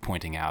 Like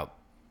pointing out,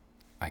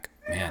 like,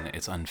 man,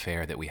 it's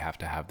unfair that we have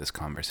to have this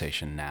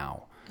conversation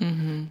now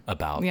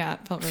about Yeah,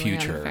 it felt really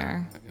future,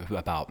 unfair.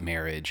 about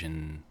marriage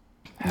and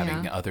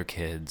having Yeah. other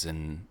kids.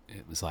 And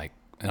it was like,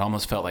 it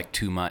almost felt like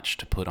too much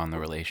to put on the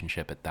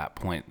relationship at that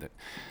point. That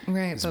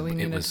Right, but we it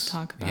needed was- to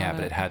talk about it. Yeah,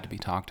 but it had to be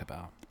talked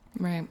about.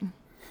 Right.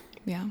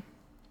 Yeah.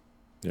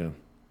 Yeah.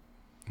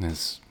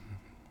 It's,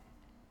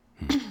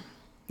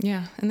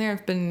 Yeah, and there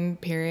have been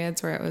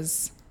periods where it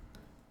was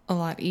a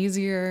lot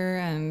easier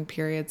and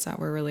periods that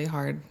were really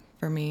hard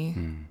for me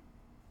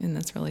in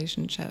this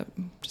relationship,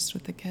 just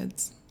with the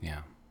kids.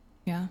 yeah.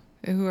 Yeah,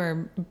 who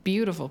are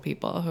beautiful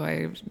people who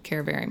I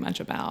care very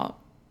much about.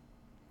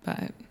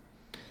 But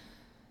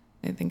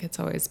I think it's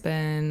always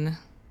been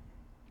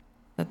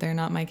that they're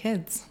not my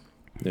kids,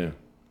 Yeah.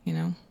 you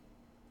know?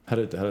 How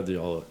did you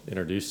all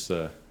introduce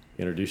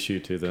introduce you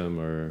to them,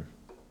 or?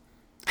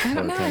 I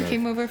don't know. I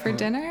came over for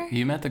dinner.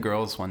 You met the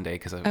girls one day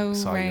because I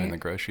saw you in the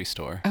grocery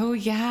store. Oh,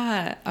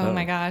 yeah. Oh,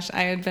 my gosh.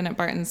 I had been at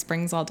Barton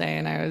Springs all day,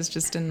 and I was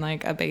just in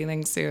like a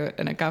bathing suit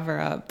and a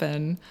cover-up,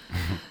 and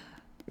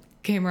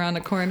came around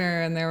a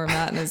corner, and there were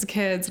Matt and his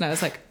kids, and I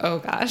was like, oh,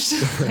 gosh,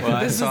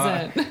 Well, this is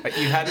it.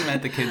 You hadn't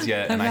met the kids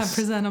yet. I'm not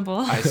presentable.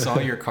 I saw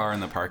your car in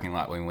the parking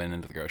lot when we went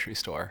into the grocery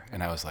store,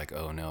 and I was like,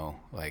 oh, no.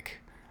 Like,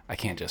 I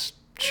can't just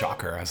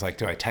shock her. I was like,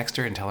 do I text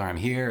her and tell her I'm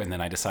here? And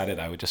then I decided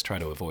I would just try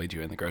to avoid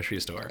you in the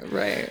grocery store.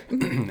 Right.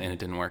 And it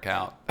didn't work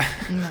out.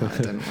 No, it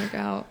didn't work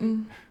out.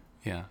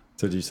 Yeah.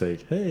 So did you say,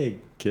 hey,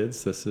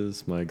 kids, this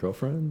is my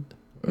girlfriend?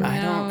 No,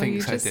 I don't think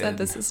you I just did. said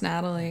this is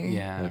Natalie.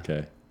 Yeah.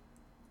 Okay.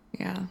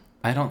 Yeah.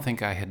 I don't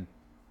think I had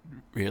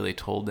really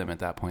told them at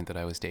that point that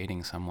I was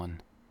dating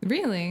someone.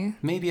 Really?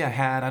 Maybe I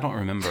had. I don't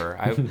remember.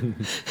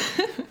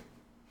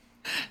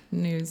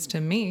 News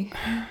to me.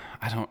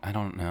 I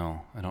don't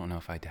know. I don't know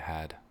if I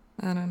had.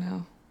 I don't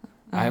know.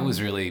 I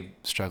was really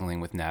struggling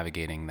with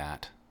navigating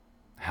that,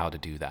 how to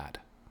do that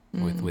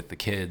with the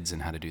kids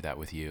and how to do that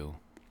with you.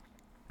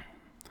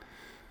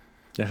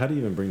 Yeah, how do you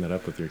even bring that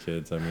up with your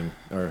kids? I mean,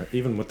 or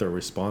even what their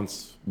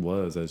response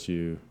was as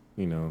you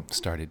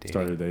started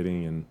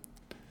dating and...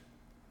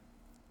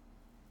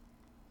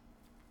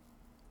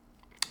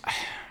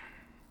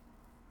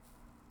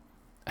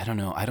 I don't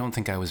know. I don't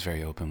think I was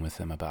very open with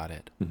them about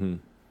it. Mm-hmm.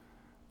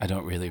 I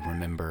don't really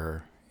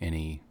remember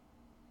any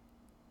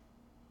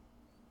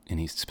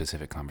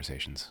specific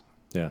conversations.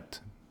 Yeah.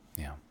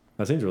 Yeah.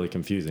 That seems really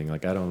confusing.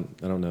 Like, I don't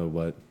know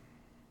what,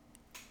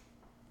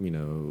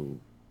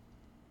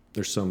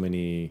 there's so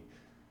many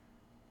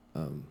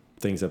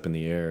things up in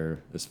the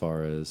air as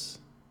far as,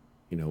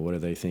 what are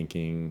they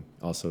thinking?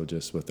 Also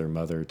just with their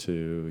mother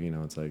too,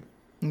 it's like,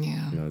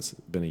 Yeah. it's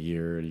been a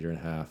year and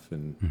a half,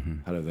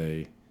 and how do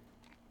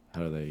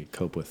they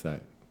cope with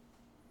that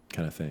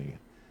kind of thing?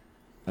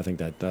 I think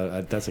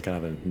that's a kind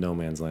of a no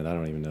man's land. I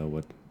don't even know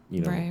what,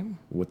 Right.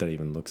 what that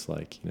even looks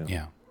like,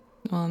 Yeah.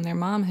 Well, and their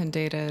mom had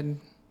dated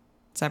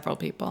several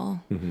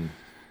people. Mm-hmm.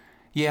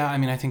 Yeah. I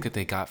mean, I think that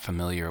they got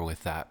familiar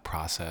with that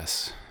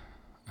process.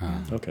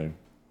 Okay.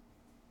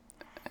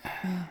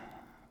 Yeah.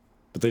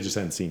 But they just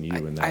hadn't seen you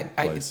in that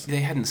place.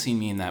 They hadn't seen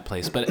me in that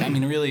place, but I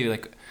mean, really,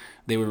 like,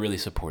 they were really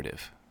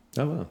supportive.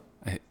 Oh,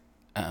 wow.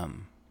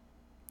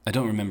 I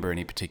don't remember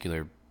any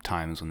particular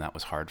times when that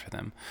was hard for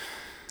them.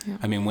 Yeah.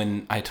 I mean,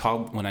 when I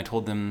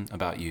told them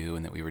about you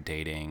and that we were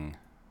dating,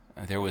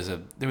 there was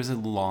a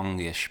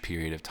longish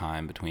period of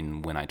time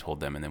between when I told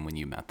them and then when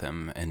you met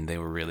them, and they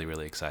were really,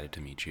 really excited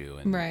to meet you.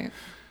 And Right.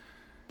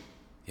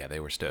 yeah, they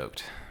were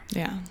stoked.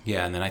 Yeah.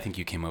 Yeah, and then I think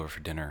you came over for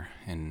dinner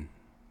and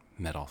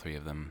met all three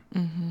of them.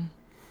 Mm-hmm.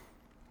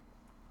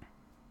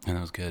 And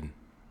that was good.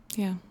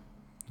 Yeah.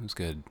 It was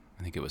good.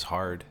 I think it was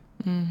hard.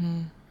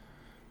 Mm-hmm.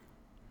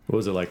 What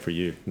was it like for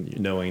you,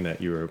 knowing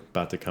that you were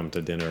about to come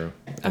to dinner?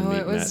 And meet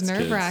It was Matt's kids?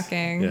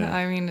 nerve-wracking. Yeah.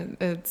 I mean,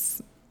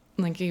 it's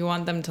like you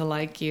want them to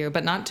like you,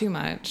 but not too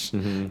much.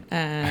 Mm-hmm.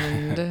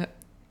 And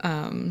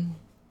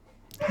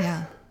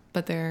yeah,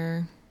 but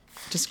they're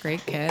just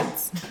great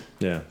kids.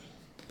 Yeah.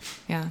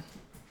 Yeah.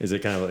 Is it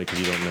kind of like, 'cause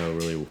you don't know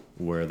really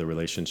where the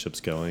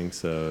relationship's going,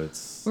 so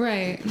it's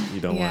Right.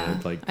 you don't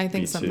want to like. I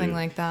think be something too...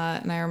 like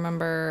that. And I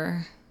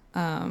remember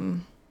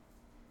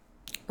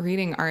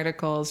reading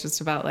articles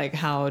just about like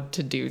how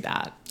to do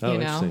that. Oh, you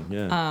know? interesting.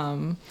 Yeah.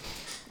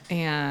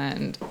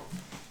 And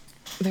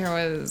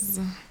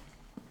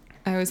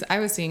I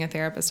was seeing a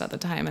therapist at the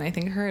time, and I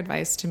think her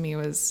advice to me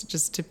was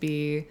just to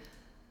be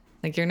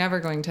like, you're never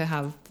going to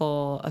have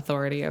full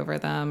authority over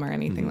them or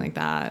anything like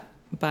that,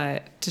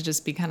 but to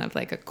just be kind of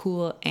like a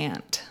cool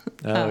aunt.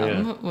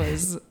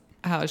 Was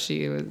how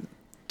she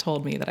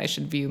told me that I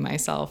should view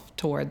myself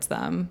towards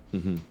them.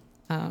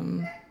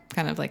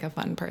 Kind of like a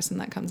fun person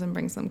that comes and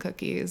brings them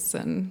cookies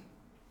and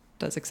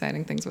does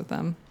exciting things with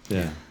them.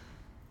 Yeah.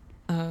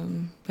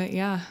 But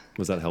yeah,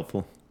 Was that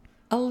helpful?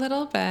 a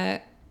little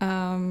bit.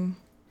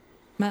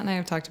 Matt and I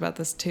have talked about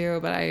this too,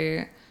 but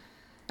I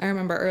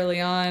remember early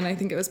on, I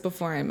think it was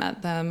before I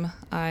met them,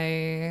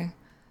 I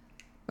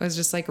was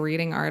just like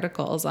reading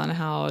articles on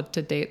how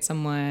to date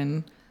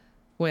someone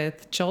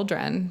with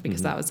children,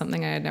 because that was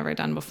something I had never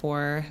done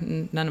before.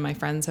 None of my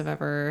friends have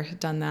ever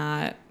done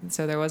that.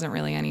 So there wasn't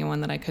really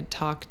anyone that I could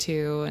talk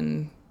to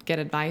and get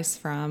advice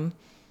from.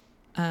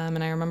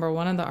 And I remember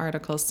one of the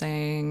articles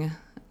saying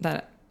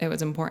that it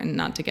was important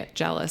not to get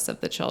jealous of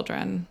the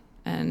children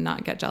and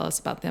not get jealous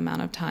about the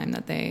amount of time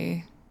that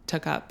they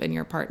took up in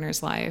your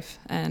partner's life.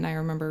 And I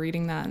remember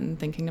reading that and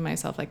thinking to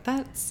myself, like,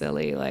 that's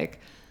silly.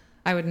 Like,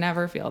 I would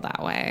never feel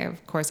that way.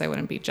 Of course, I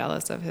wouldn't be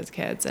jealous of his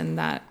kids. And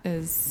that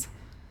is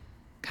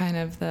kind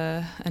of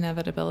the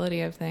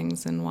inevitability of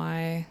things and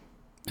why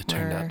It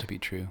turned out to be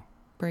true.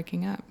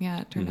 breaking up.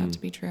 Yeah, it turned out to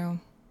be true.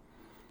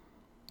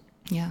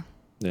 Yeah.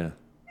 Yeah.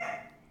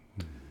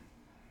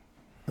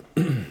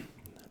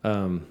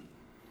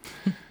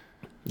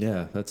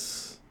 Yeah,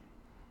 that's,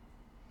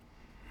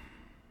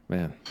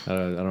 man, I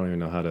don't even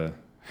know how to,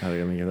 I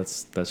mean,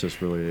 that's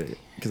just really,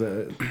 because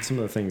some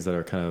of the things that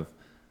are kind of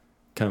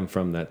come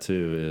from that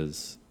too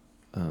is,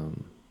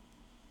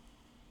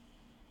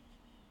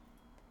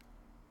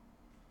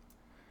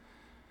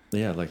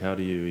 yeah, like how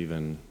do you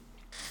even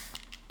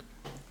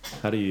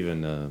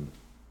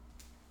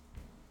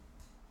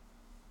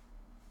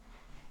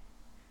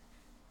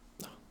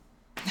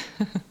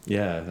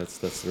yeah,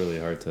 that's really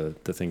hard to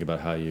think about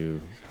how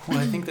you Well,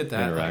 I think that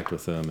interact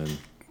with them and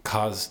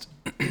caused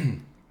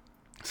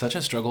such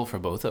a struggle for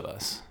both of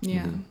us.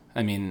 Yeah.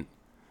 I mean,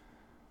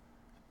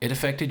 it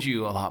affected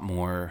you a lot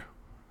more.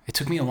 It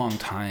took me a long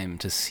time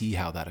to see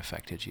how that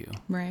affected you.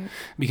 Right.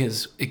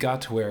 Because it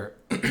got to where,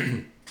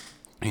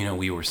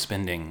 we were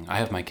spending, I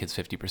have my kids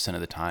 50%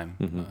 of the time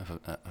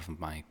of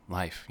my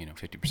life,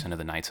 50% of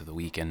the nights of the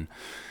week. And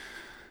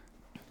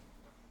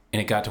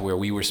it got to where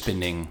we were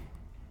spending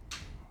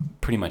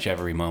pretty much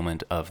every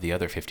moment of the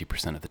other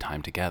 50% of the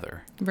time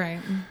together. Right.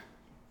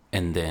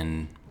 And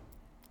then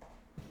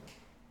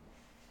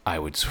I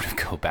would sort of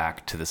go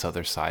back to this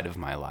other side of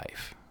my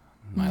life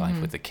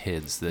with the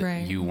kids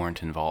that you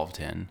weren't involved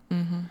in.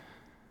 And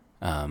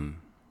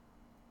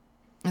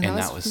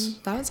that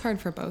was hard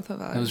for both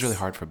of us. It was really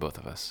hard for both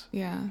of us.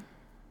 Yeah.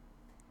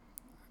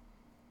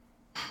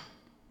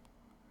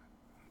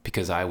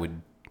 Because I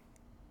would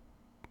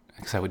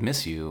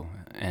miss you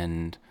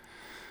and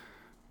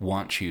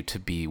want you to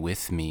be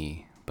with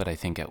me, but I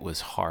think it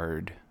was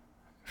hard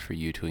for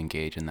you to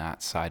engage in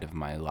that side of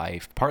my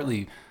life.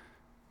 Partly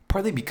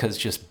because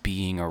just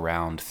being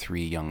around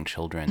 3 young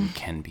children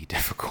can be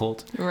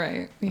difficult.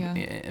 Right.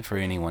 Yeah. For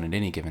anyone at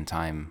any given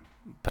time.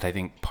 But I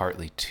think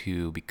partly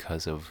too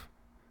because of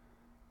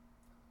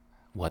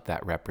what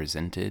that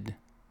represented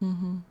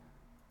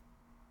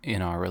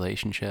in our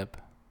relationship.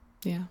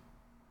 Yeah.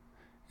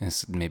 And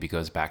this maybe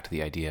goes back to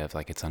the idea of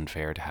like it's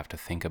unfair to have to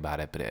think about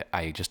it, but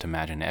I just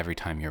imagine every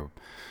time you're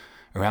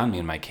around me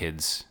and my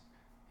kids,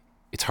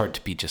 it's hard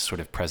to be just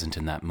sort of present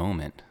in that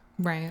moment.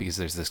 Right. Because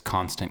there's this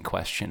constant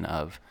question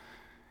of,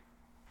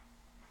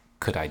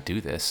 could I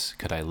do this?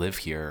 Could I live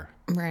here?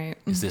 Right.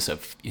 Is this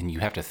and you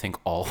have to think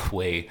all the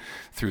way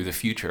through the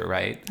future,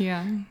 right?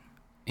 Yeah.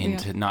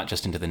 Not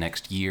just into the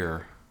next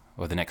year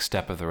or the next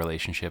step of the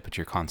relationship, but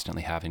you're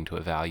constantly having to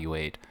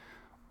evaluate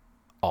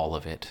all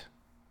of it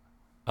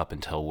up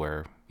until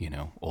we're,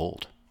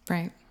 old.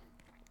 Right.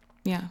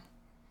 Yeah.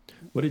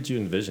 What did you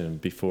envision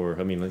before?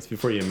 I mean,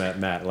 before you met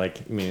Matt, like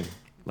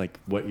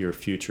what your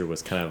future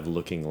was kind of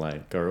looking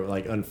like or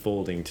like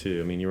unfolding to.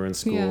 I mean, you were in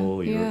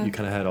school, you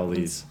kind of had all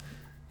these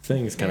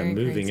things kind of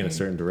moving in a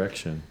certain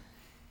direction.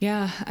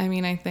 Yeah. I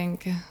mean, I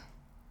think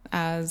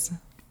I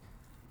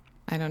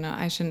don't know,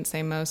 I shouldn't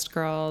say most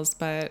girls,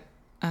 but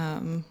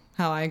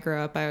how I grew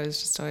up, I was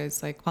just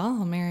always like, well,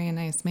 I'll marry a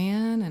nice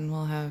man and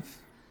we'll have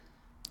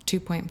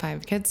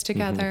 2.5 kids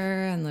together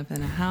and live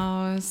in a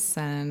house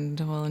and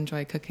we'll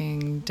enjoy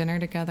cooking dinner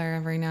together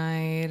every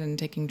night and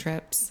taking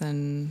trips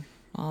and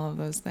all of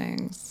those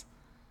things.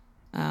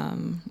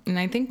 And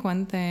I think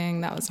one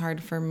thing that was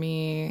hard for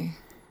me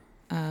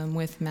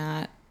with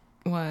Matt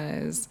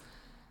was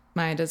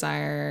my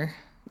desire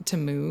to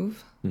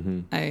move.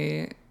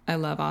 I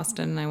love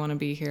Austin and I want to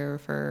be here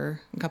for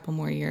a couple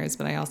more years,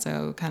 but I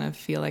also kind of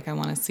feel like I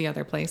want to see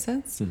other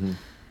places.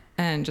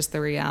 And just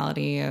the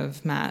reality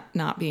of Matt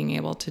not being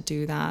able to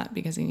do that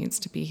because he needs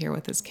to be here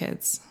with his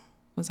kids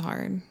was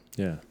hard.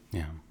 Yeah.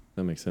 Yeah.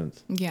 That makes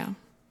sense. Yeah.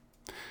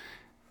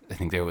 I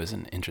think there was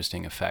an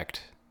interesting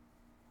effect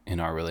in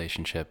our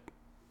relationship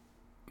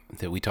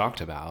that we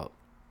talked about,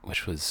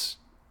 which was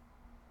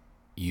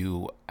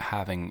you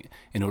having,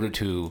 in order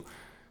to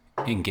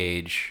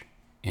engage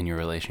in your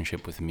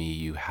relationship with me,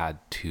 you had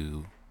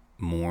to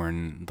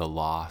mourn the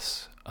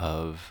loss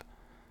of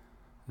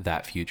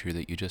that future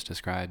that you just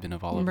described and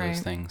of all of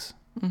those things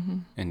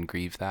and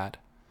grieve that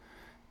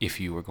if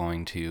you were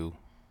going to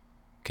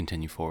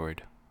continue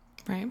forward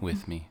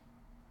with me.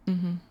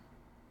 And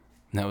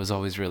that was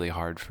always really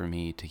hard for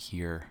me to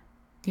hear.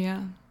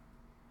 Yeah.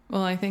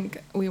 Well, I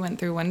think we went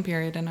through one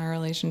period in our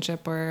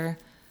relationship where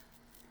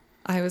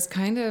I was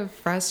kind of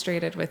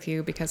frustrated with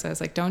you because I was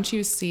like, don't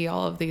you see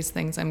all of these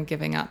things I'm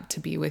giving up to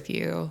be with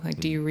you? Like,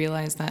 do you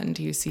realize that? And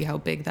do you see how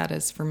big that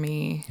is for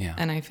me? Yeah.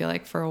 And I feel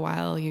like for a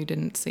while you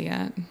didn't see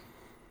it.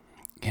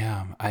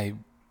 Yeah. I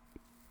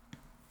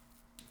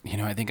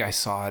think I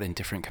saw it in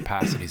different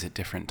capacities at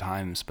different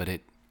times, but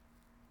it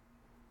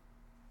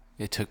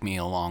took me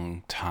a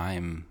long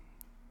time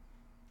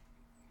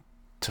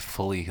to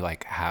fully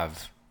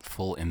have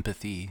full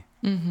empathy.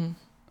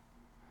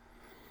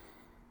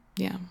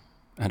 Yeah.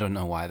 I don't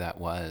know why that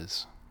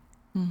was.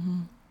 Yeah,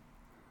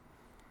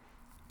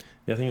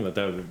 I think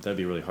that'd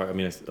be really hard. I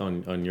mean,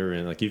 on your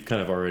end, like you've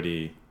kind of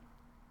already,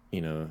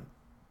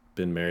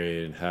 been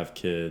married and have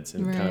kids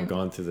and kind of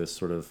gone through this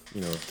sort of,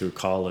 through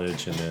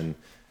college and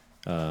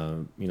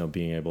then,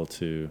 being able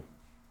to,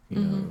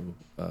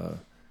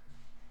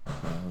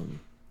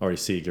 already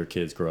see your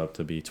kids grow up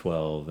to be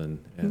 12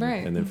 and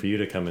then for you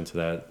to come into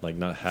that, like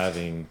not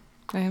having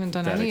I haven't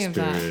done that any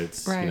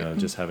experience, of that.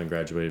 just having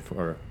graduated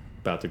or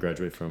about to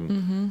graduate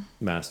from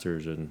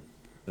master's and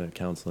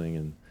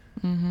counseling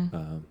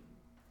and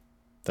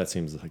that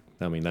seems like,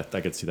 I mean, that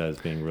I could see that as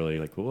being really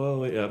like,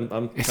 whoa, I'm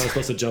kind of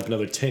supposed to jump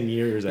another 10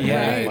 years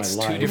ahead of it's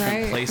my two life.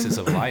 different places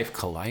of life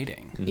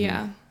colliding. Mm-hmm.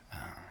 Yeah.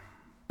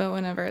 But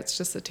whenever it's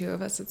just the two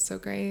of us, it's so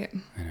great.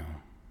 I know.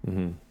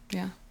 Mm-hmm.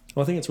 Yeah.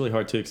 Well, I think it's really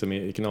hard too, because I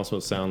mean, it can also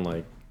sound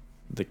like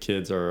the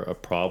kids are a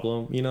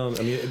problem, you know.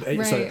 I mean,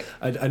 Right.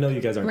 I know you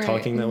guys aren't Right.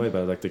 talking that way,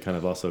 but I'd like to kind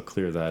of also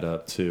clear that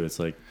up too. It's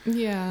like,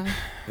 Yeah.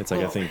 it's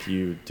like I think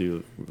you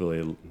do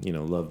really, you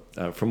know,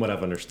 love. From what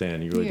I've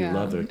understand, you really do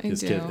love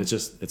his kid. It's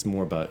just it's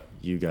more about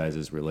you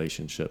guys'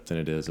 relationship than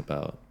it is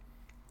about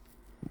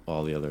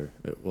all the other.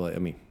 Well, I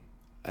mean,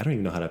 I don't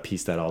even know how to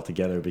piece that all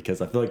together, because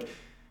I feel like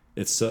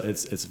it's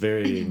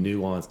very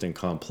nuanced and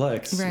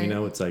complex. Right. You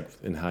know, it's like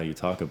in how you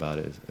talk about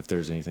it. If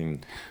there's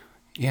anything.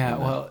 Yeah,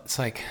 well, it's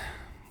like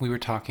we were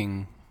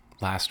talking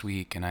last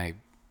week, and I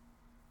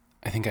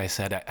think I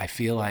said I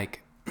feel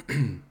like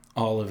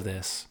all of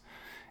this,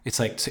 it's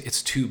like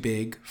it's too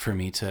big for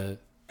me to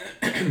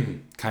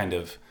kind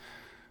of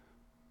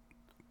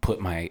put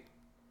my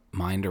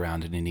mind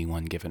around at any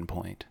one given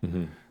point.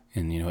 Mm-hmm.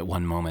 And, you know, at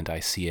one moment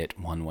I see it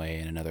one way,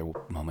 and another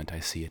moment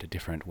I see it a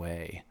different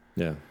way.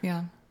 Yeah.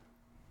 Yeah.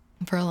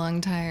 For a long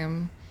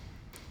time,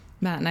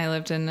 Matt and I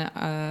lived in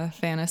a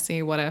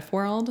fantasy what if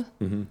world.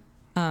 Mm-hmm.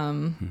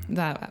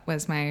 That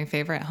was my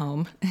favorite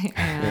home.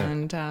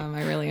 And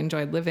I really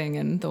enjoyed living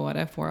in the what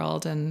if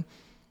world. And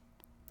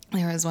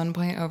there was one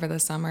point over the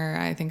summer,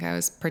 I think I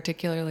was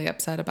particularly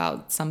upset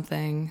about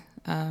something.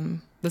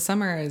 The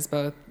summer is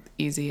both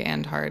easy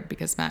and hard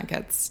because Matt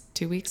gets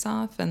 2 weeks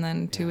off and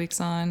then 2 weeks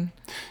on.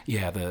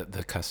 Yeah,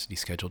 the custody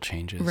schedule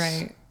changes.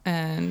 Right.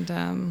 And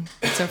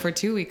so for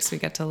 2 weeks we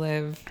get to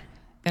live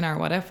in our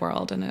what if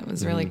world, and it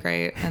was really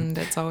great. And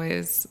it's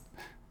always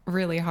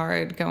really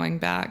hard going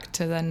back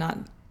to then not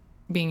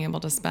being able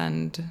to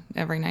spend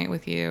every night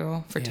with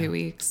you for 2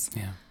 weeks.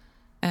 Yeah.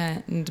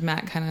 And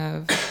Matt kind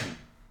of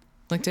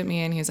looked at me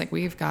and he was like,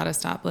 we've got to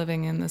stop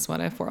living in this what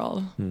if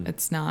world.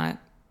 It's not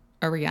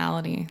a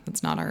reality.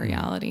 It's not our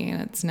reality,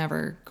 and it's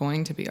never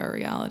going to be our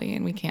reality,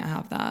 and we can't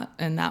have that.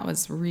 And that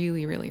was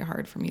really, really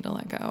hard for me to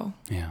let go.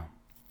 Yeah.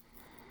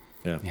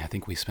 Yeah. Yeah, I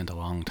think we spent a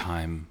long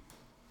time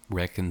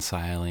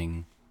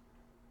reconciling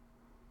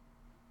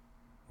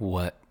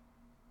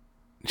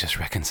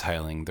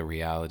the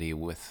reality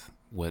with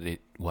what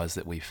it was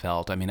that we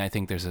felt. I mean, I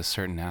think there's a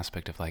certain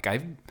aspect of like, I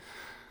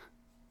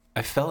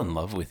fell in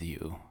love with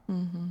you.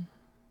 Mm-hmm.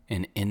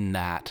 And in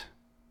that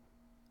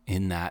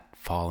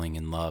falling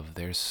in love,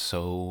 there's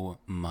so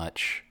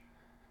much,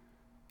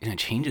 you know, it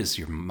changes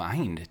your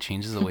mind. It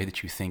changes the way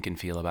that you think and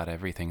feel about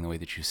everything, the way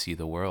that you see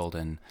the world.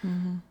 And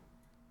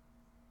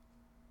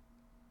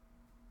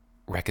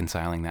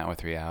reconciling that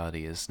with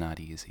reality is not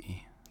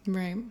easy.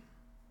 Right.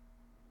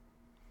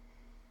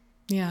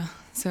 Yeah.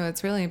 So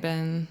it's really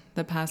been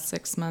the past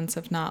 6 months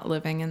of not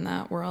living in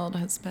that world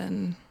has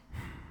been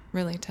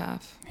really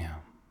tough. Yeah.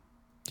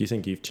 Do you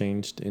think you've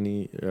changed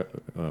any?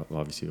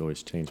 Obviously, you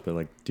always change, but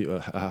like,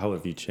 how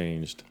have you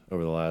changed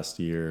over the last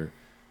year,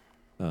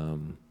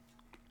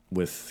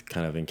 with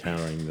kind of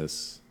encountering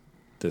this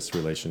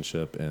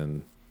relationship?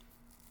 And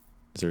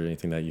is there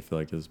anything that you feel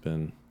like has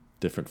been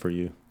different for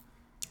you?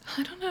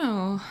 I don't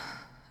know.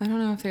 I don't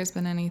know if there's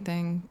been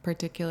anything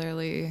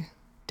particularly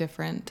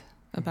different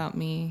about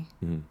me.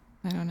 Mm-hmm.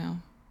 I don't know.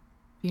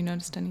 You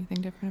noticed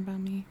anything different about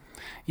me?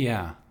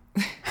 Yeah.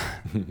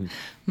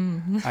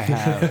 I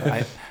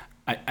have.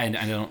 I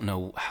don't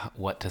know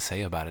what to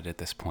say about it at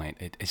this point.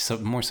 It's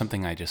more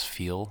something I just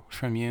feel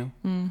from you.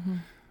 Mm-hmm.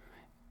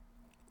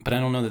 But I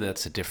don't know that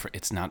that's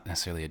it's not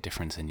necessarily a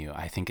difference in you.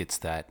 I think it's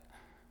that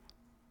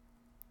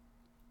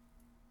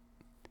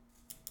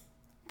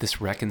this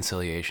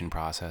reconciliation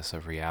process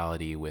of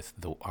reality with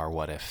our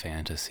what if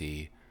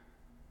fantasy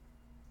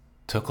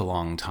took a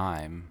long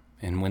time.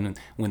 And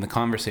when the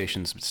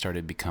conversations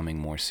started becoming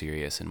more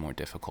serious and more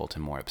difficult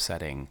and more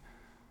upsetting,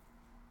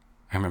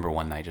 I remember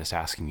one night just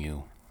asking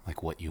you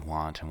like what you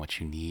want and what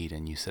you need,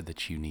 and you said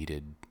that you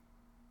needed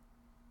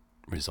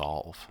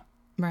resolve.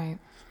 Right.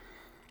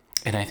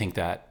 And I think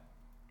that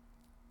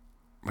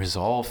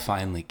resolve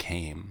finally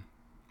came.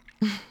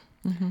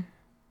 Mm-hmm.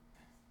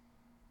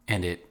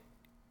 And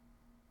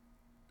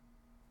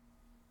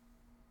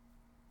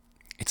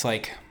it's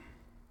like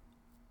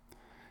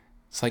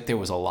there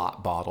was a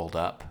lot bottled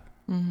up.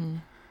 Mm-hmm.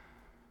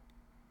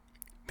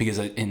 Because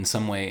in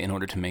some way, in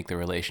order to make the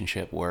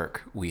relationship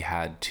work, we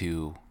had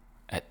to,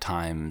 at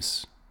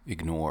times,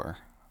 ignore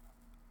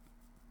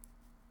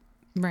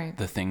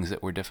the things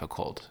that were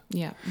difficult.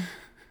 Yeah.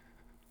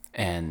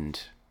 And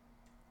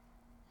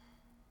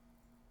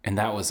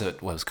that was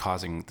what was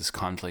causing this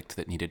conflict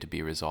that needed to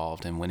be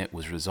resolved. And when it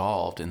was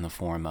resolved in the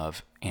form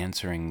of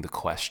answering the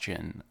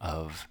question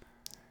of,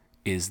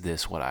 is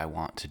this what I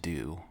want to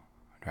do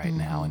right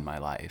now in my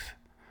life?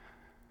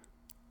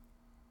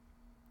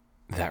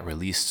 That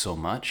released so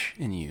much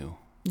in you.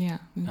 Yeah.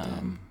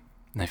 And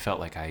I felt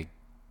like I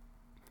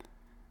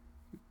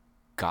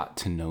got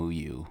to know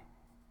you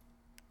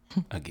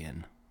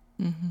again.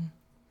 Mm-hmm.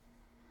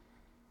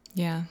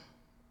 Yeah.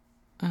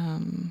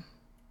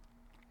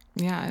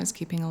 Yeah, I was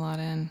keeping a lot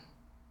in.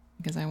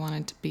 because I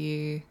wanted to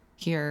be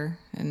here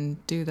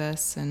and do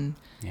this and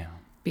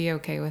be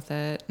okay with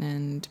it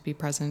and be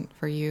present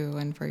for you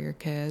and for your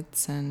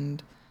kids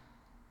and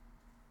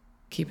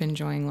keep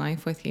enjoying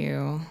life with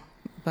you.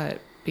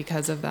 But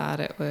because of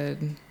that,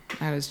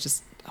 I was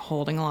just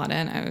holding a lot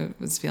in. I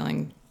was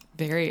feeling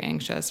very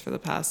anxious for the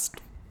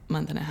past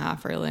month and a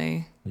half,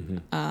 really.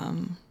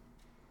 And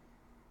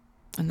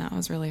that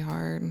was really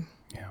hard.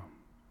 Yeah.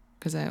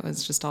 Because it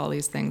was just all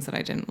these things that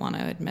I didn't want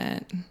to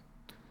admit,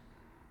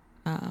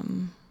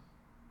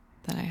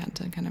 that I had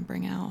to kind of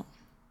bring out.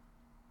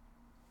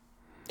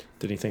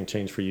 Did anything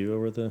change for you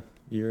over the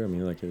year? I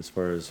mean, like as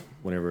far as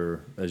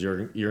as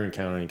you're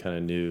encountering kind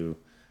of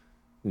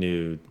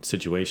new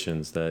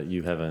situations that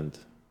you haven't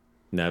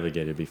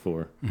navigated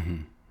before.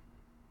 Mm-hmm.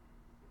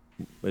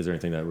 Is there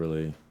anything that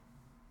really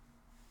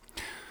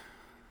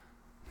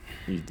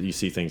you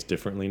see things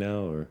differently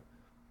now, or?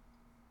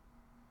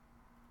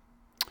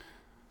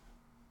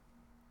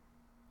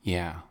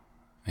 Yeah,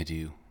 I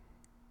do.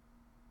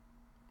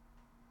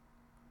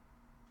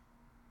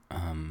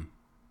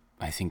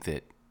 I think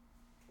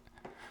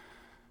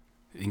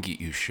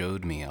you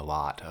showed me a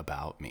lot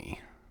about me.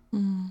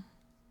 Mm-hmm.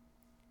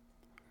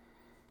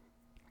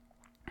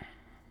 I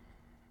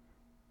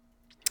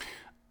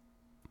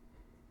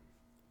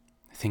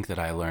think that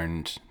I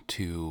learned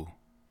to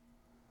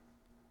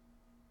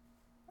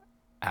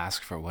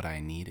ask for what I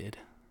needed.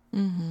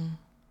 Mm-hmm.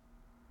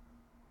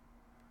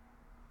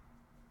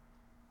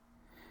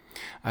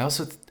 I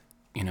also,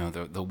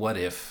 the what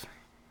if,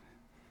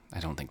 I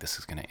don't think this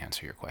is going to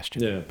answer your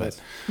question. Yeah, but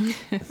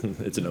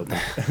it's an open.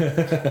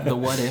 The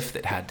what if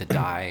that had to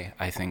die,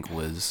 I think,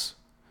 was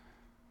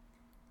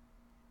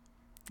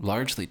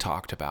largely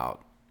talked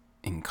about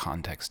in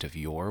context of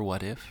your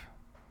what if.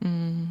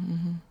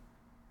 Mm-hmm.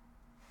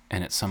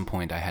 And at some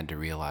point I had to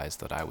realize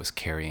that I was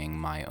carrying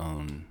my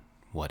own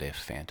what if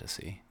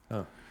fantasy.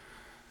 Oh.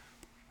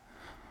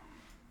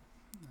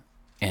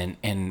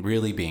 And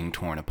really being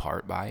torn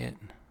apart by it.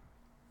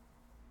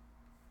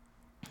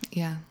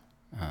 Yeah.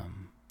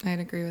 I'd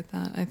agree with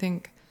that.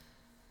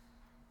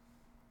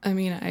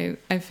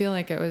 I feel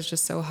like it was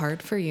just so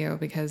hard for you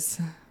because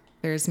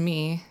there's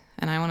me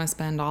and I want to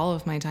spend all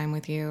of my time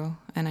with you,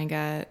 and I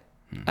get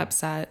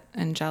upset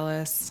and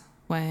jealous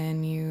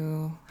when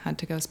you had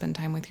to go spend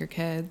time with your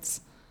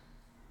kids.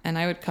 And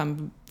I would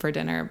come for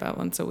dinner about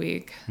once a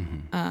week,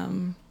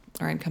 or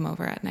I'd come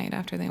over at night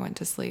after they went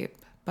to sleep.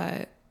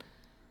 But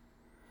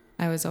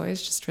I was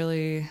always just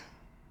really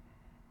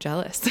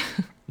jealous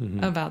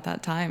about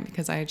that time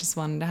because I just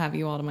wanted to have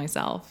you all to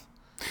myself.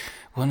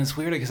 Well, and it's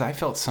weird because I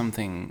felt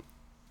something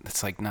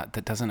that's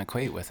that doesn't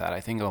equate with that. I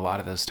think a lot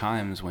of those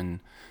times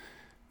when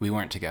we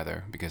weren't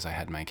together because I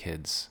had my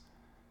kids,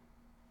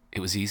 it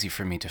was easy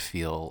for me to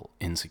feel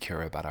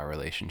insecure about our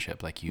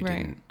relationship. Like you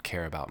didn't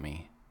care about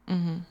me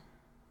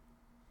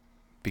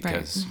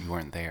because you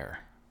weren't there.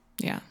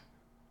 Yeah.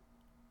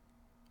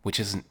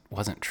 Which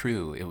wasn't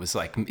true. It was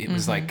like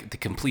the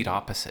complete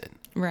opposite.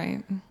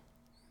 Right.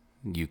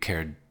 You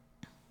cared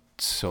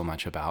so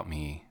much about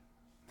me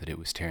that it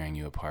was tearing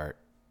you apart.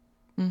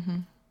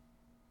 And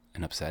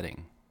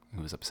upsetting.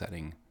 It was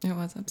upsetting. It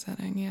was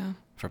upsetting, yeah.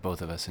 For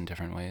both of us in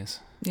different ways.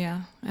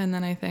 Yeah. And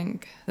then I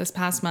think this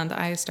past month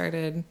I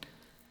started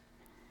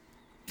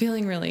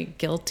feeling really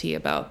guilty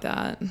about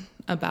that,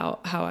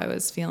 about how I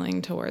was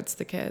feeling towards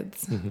the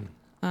kids.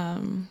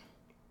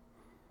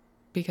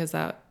 Because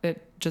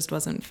it just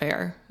wasn't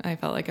fair. I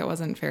felt like it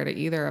wasn't fair to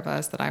either of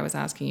us that I was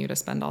asking you to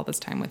spend all this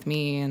time with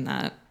me and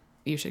that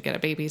you should get a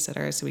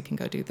babysitter so we can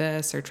go do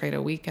this or trade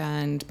a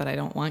weekend, but I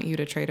don't want you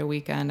to trade a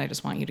weekend. I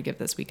just want you to give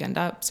this weekend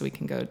up so we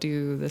can go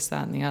do this,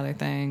 that, and the other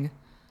thing.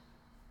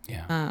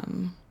 Yeah.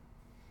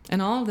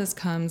 And all of this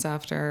comes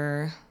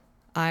after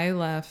I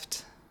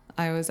left.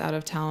 I was out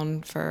of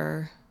town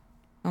for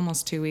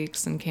almost 2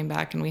 weeks and came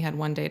back, and we had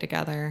one day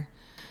together.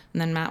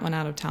 And then Matt went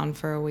out of town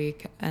for a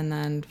week. And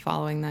then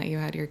following that, you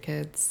had your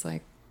kids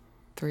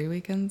 3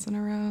 weekends in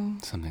a row.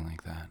 Something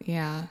like that.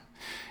 Yeah.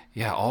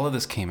 Yeah. All of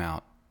this came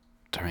out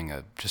during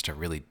just a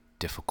really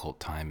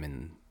difficult time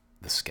in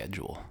the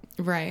schedule.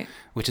 Right.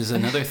 Which is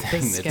another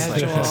thing that's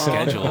like the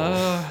schedule.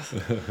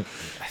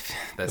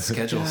 That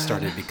schedule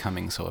started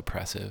becoming so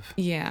oppressive.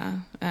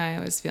 Yeah.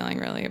 I was feeling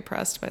really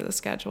oppressed by the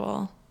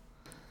schedule.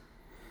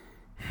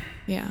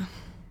 Yeah.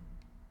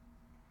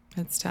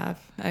 It's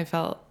tough. I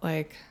felt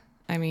like,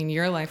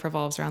 your life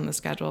revolves around the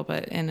schedule,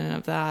 but in and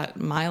of that,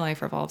 my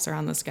life revolves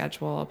around the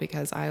schedule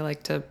because I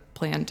like to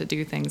plan to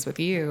do things with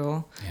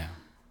you. Yeah.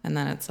 And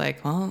then it's I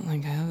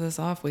have this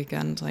off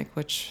weekend.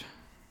 Which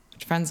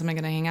friends am I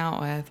going to hang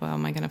out with? Well,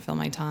 am I going to fill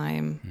my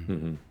time?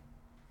 Mm-hmm.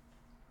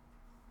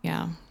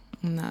 Yeah.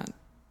 And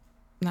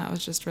that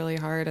was just really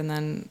hard. And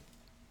then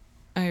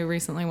I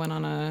recently went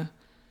on a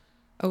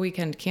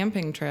weekend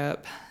camping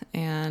trip,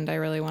 and I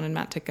really wanted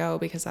Matt to go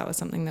because that was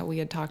something that we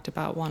had talked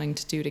about wanting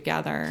to do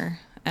together.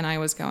 And I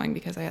was going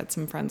because I had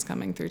some friends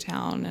coming through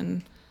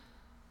town,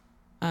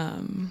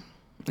 and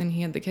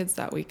he had the kids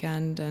that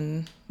weekend,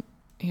 and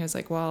he was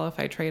like, well, if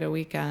I trade a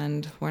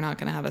weekend, we're not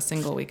going to have a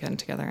single weekend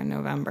together in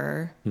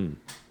November.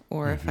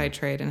 or if I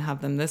trade and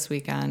have them this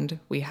weekend,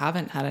 we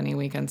haven't had any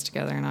weekends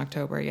together in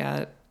October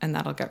yet, and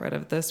that'll get rid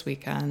of this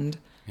weekend.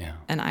 Yeah.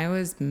 And I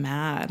was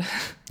mad.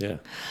 Yeah.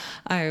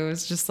 I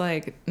was just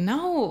like,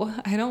 no,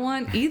 I don't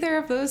want either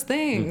of those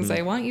things.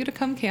 I want you to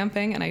come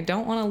camping, and I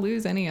don't want to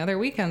lose any other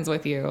weekends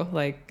with you.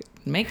 Like,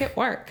 make it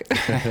work.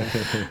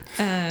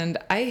 And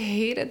I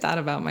hated that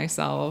about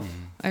myself.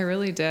 I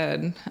really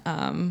did.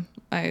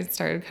 I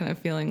started kind of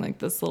feeling like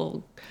this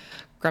little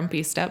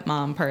grumpy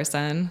stepmom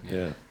person.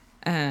 Yeah.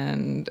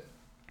 And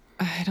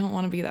I don't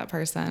want to be that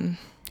person.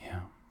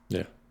 Yeah.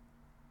 Yeah.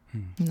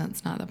 And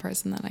that's not the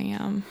person that I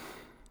am.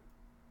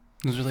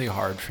 It was really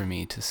hard for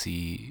me to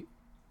see.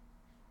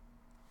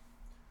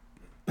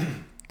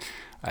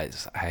 I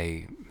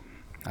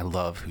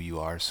love who you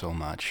are so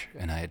much,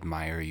 and I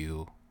admire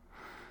you.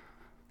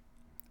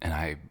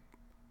 And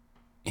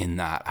in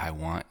that, I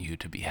want you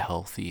to be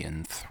healthy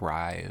and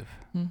thrive.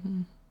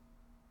 Mm-hmm.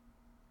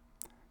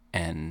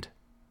 And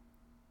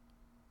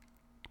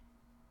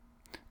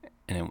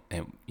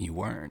you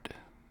weren't.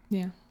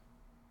 Yeah.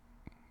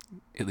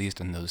 At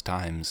least in those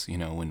times,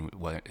 when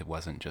it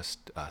wasn't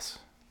just us.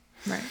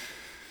 Right.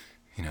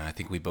 I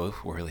think we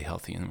both were really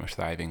healthy and were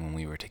thriving when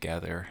we were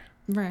together.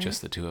 Right.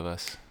 Just the two of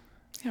us.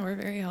 Yeah, we're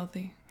very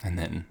healthy. And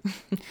then,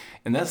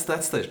 and that's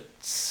the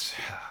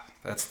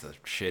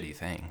shitty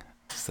thing,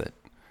 is that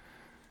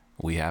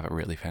we have a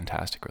really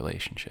fantastic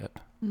relationship.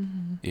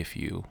 Mm-hmm. If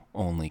you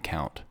only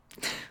count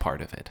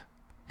part of it.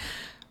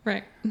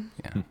 Right.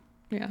 Yeah.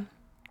 Yeah.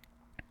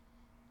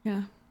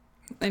 Yeah.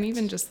 And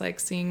even just like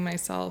seeing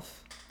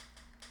myself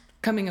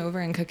coming over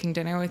and cooking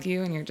dinner with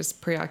you, and you're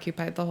just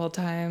preoccupied the whole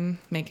time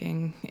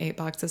making 8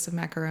 boxes of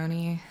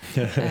macaroni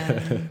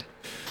and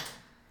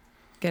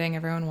getting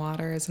everyone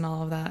waters and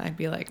all of that, I'd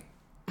be like,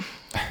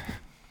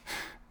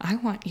 I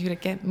want you to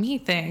get me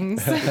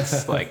things.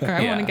 It's like, or I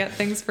want yeah. to get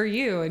things for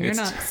you, and you're It's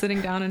not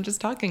sitting down and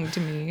just talking to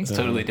me. It's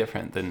totally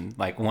different than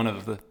like one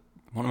of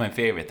my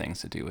favorite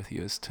things to do with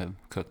you is to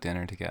cook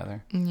dinner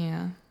together.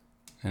 Yeah.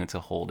 And it's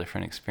a whole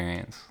different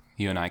experience.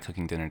 You and I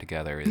cooking dinner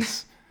together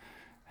is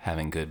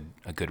having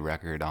a good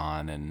record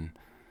on and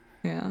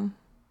Yeah.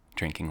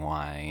 drinking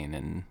wine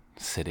and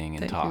sitting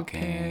and That you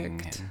talking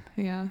picked. and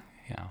Yeah.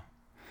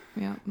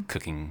 Yeah.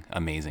 cooking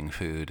amazing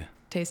food.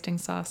 Tasting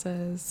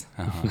sauces.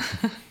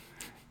 Uh-huh.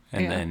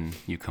 And Yeah. then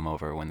you come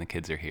over when the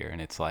kids are here,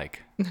 and it's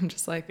like I'm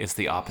just like, it's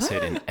the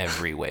opposite in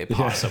every way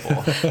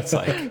possible. It's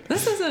like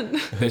this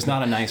isn't. there's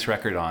not a nice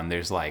record on.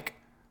 There's like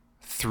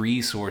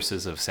 3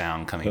 sources of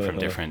sound coming from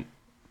different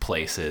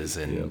places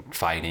and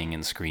fighting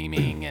and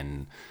screaming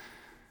and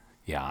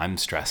yeah, I'm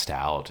stressed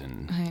out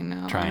and I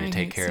know. trying to I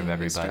take hate care of seeing you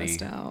everybody.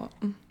 stressed out.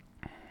 And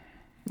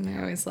I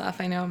always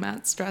laugh. I know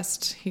Matt's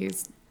stressed.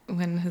 He's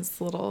when his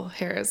little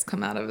hairs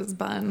come out of his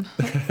bun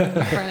in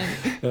the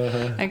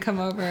front. I come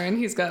over and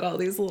he's got all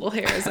these little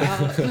hairs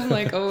out. And I'm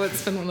like, oh,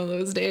 it's been one of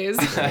those days.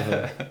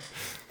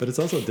 But it's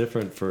also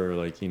different for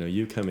like,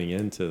 you coming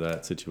into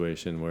that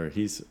situation where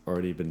he's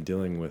already been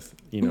dealing with,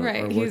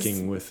 Right, or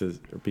working with his,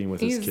 or being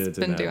with his kids. He's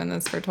been doing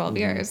this for 12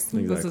 years.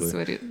 This Exactly. is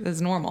what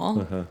is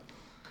normal.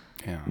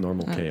 Yeah.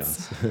 Normal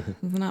That's- chaos.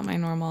 It's not my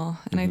normal.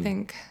 And I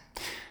think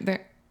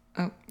there,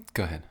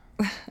 Go ahead.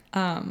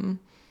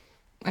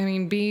 I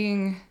mean,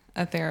 being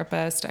a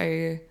therapist,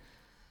 I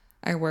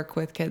work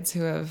with kids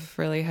who have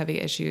really heavy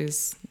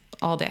issues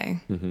all day,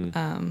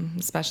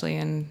 especially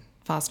in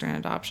foster and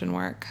adoption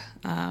work.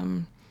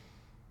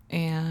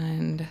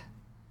 And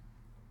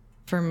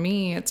for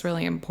me, it's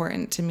really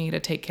important to me to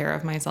take care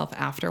of myself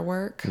after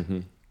work.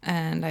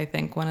 And I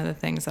think one of the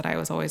things that I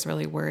was always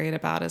really worried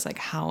about is like,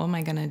 how am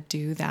I going to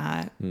do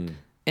that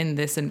in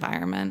this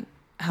environment?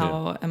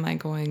 How am I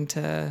going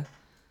to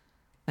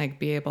like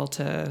be able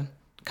to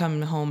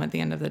come home at the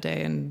end of the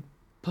day and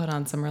put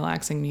on some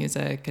relaxing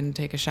music and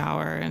take a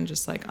shower and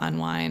just like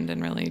unwind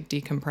and really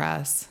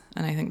decompress?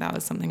 And I think that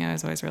was something I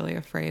was always really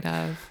afraid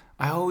of.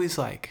 I always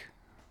so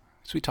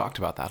we talked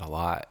about that a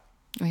lot.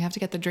 We have to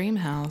get the dream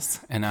house.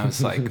 And I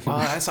was like, well,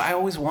 I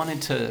always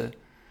wanted to,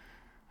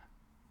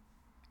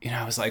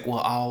 I was like,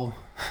 well,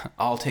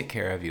 I'll take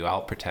care of you.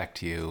 I'll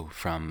protect you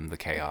from the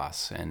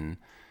chaos, and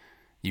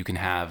you can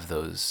have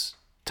those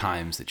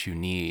times that you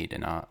need.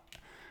 And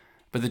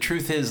but the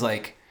truth is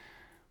like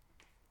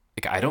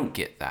I don't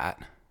get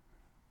that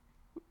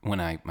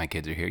when my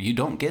kids are here. You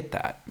don't get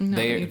that.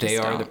 No, you they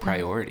just are the don't.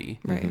 priority.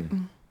 Right.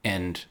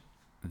 And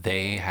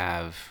they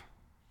have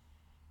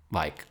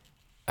like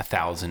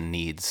 1,000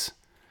 needs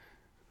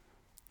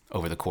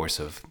over the course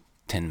of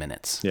 10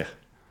 minutes. Yeah.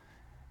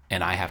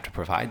 And I have to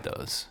provide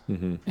those.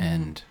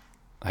 And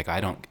like,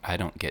 I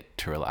don't get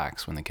to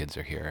relax when the kids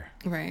are here.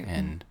 Right.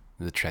 And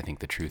I think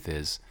the truth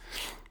is,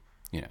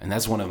 and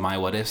that's one of my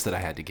what ifs that I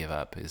had to give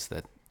up, is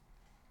that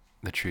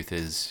the truth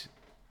is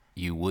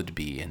you would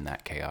be in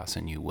that chaos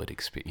and you would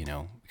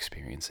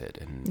experience it.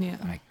 And Yeah.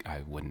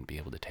 I wouldn't be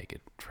able to take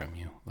it from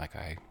you like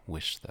I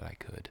wish that I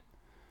could.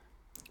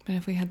 But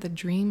if we had the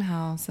dream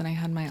house and I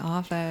had my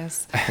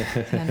office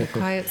and a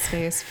quiet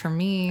space for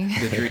me.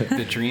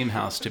 The dream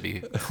house, to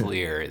be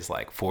clear, is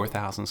like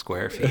 4,000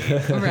 square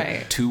feet.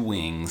 Right. 2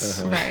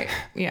 wings. Right.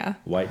 Yeah.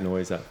 White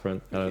noise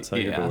outside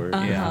your door.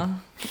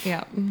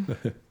 Yeah.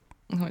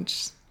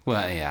 Which.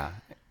 Well, yeah.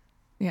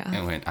 Yeah.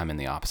 And I'm in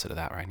the opposite of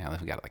that right now.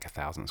 We got like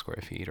 1,000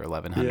 square feet or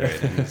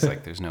 1,100, and it's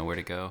like there's nowhere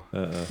to go.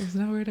 There's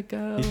nowhere to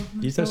go.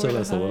 You touched on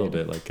this a little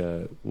bit. Like,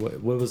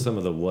 what was some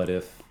of the what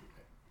if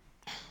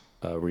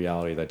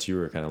reality that you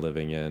were kind of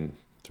living in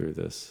through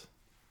this?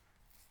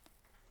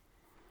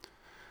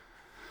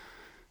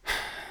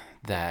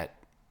 That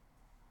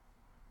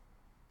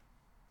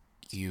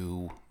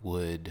you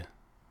would,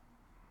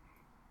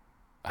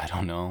 I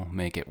don't know,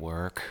 make it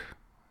work.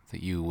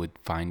 That you would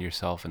find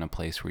yourself in a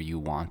place where you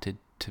wanted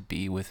to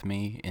be with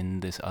me in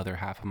this other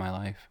half of my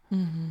life.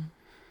 Mm-hmm.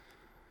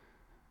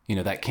 You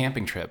know, that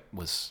camping trip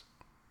was,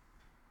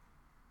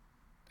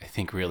 I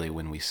think, really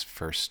when we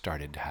first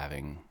started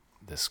having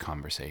this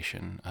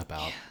conversation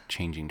about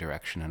changing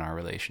direction in our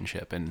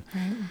relationship. And,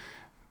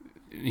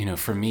 you know,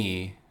 for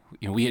me,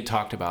 you know, we had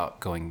talked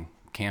about going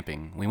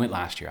camping. We went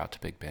last year out to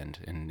Big Bend,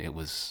 and it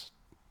was,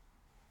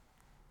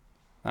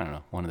 I don't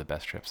know, one of the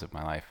best trips of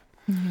my life.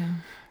 Yeah.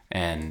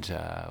 And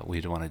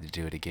we'd wanted to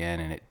do it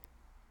again, and it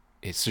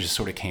just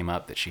sort of came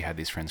up that she had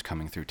these friends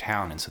coming through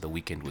town, and so the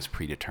weekend was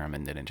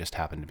predetermined, and it just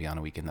happened to be on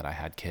a weekend that I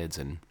had kids,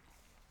 and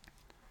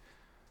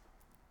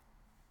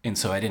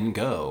so I didn't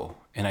go.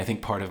 And I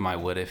think part of my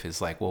what if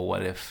is like, well,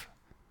 what if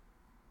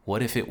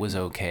it was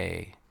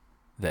okay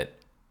that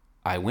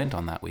I went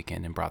on that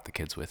weekend and brought the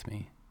kids with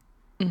me?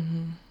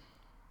 Mm-hmm.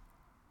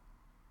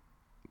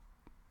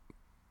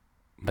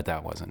 But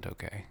that wasn't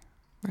okay.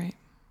 Right.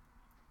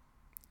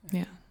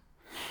 Yeah.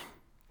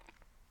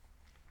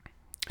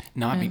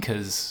 Not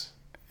because,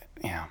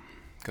 yeah,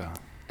 go on.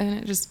 And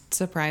it just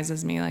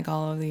surprises me, like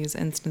all of these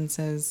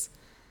instances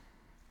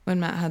when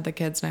Matt had the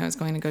kids and I was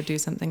going to go do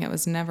something, it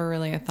was never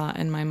really a thought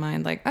in my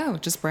mind, like, oh,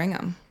 just bring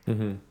them.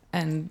 Mm-hmm.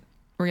 And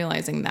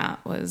realizing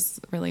that was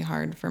really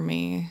hard for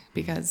me,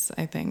 because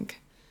I think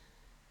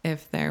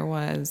if there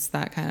was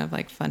that kind of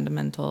like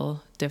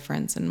fundamental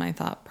difference in my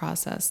thought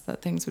process,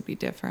 that things would be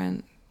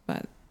different,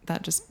 but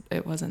that just,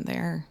 it wasn't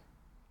there.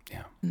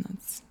 Yeah. And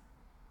that's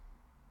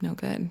no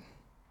good.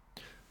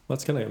 Well,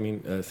 that's kind of, I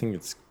mean, I think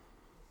it's,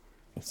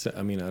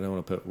 I mean, I don't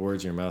want to put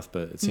words in your mouth,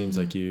 but it seems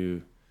like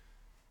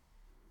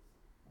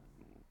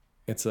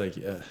it's like,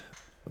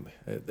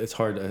 it's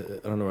hard.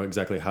 I don't know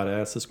exactly how to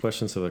ask this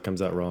question, so if it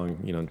comes out wrong,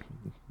 you know,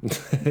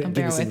 I'll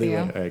bear with you.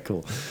 All right,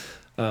 cool.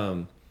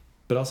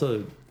 But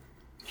also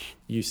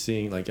you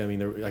seeing, like, I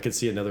mean, I could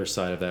see another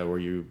side of that where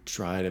you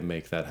try to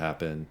make that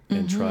happen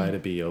and try to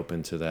be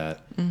open to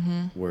that,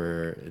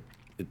 where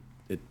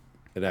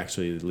it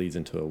actually leads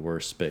into a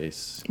worse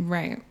space.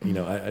 Right. You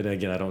know,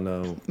 again, I don't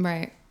know.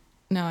 Right.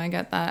 No, I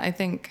get that. I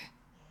think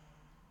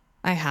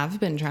I have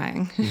been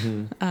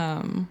trying.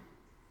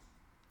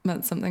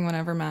 That's something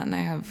whenever Matt and I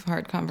have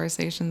hard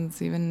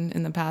conversations, even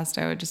in the past,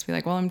 I would just be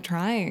like, well, I'm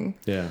trying.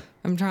 Yeah.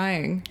 I'm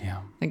trying. Yeah.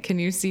 Like, can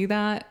you see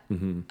that?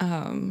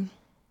 Mm-hmm.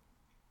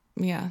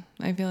 Yeah,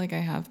 I feel like I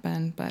have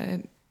been,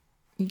 but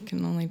you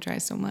can only try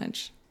so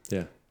much.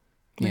 Yeah.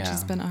 Which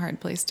has been a hard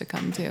place to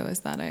come to, is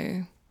that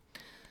I'm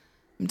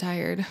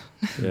tired.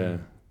 Yeah.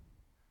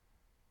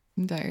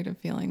 I'm tired of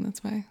feeling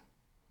this way.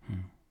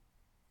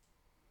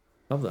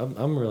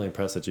 I'm really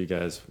impressed that you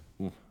guys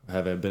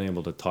have been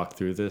able to talk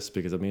through this,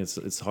 because I mean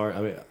it's hard.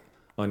 I mean,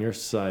 on your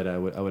side, I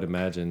would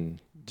imagine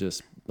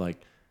just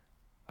like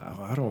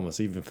I don't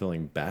almost even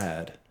feeling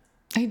bad.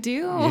 I do.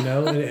 You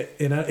know,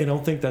 and I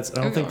don't think that's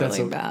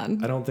really bad.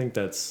 I don't think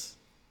that's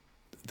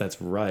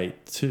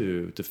right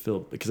too, to feel,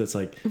 because it's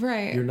like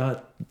right. You're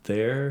not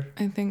there.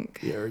 I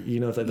think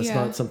you know, that's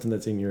not something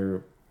that's in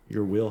your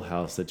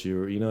wheelhouse that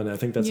you know, and I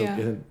think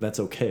that's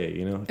okay.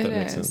 You know, if that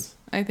makes sense.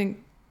 I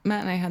think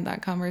Matt and I had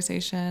that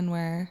conversation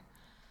where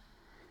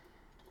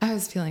I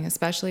was feeling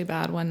especially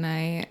bad one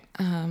night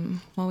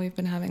while we've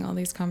been having all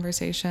these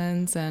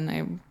conversations, and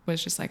I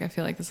was just like, I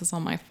feel like this is all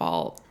my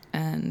fault,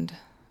 and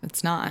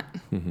it's not.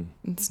 Mm-hmm.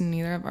 It's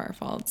neither of our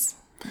faults.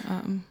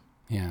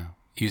 Yeah.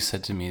 You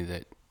said to me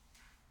that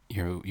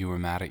you were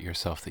mad at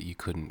yourself that you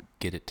couldn't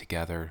get it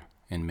together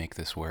and make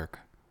this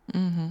work.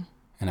 Mm-hmm.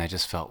 And I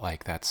just felt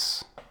like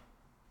that's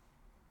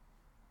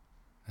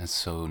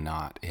so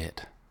not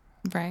it.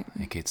 Right.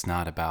 Like, it's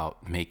not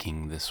about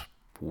making this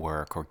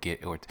work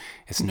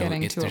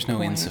there's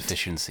no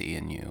insufficiency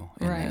in you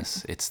in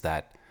this. It's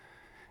that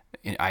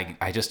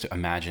I just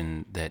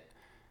imagine that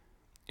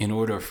in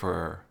order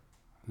for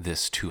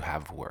this to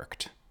have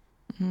worked,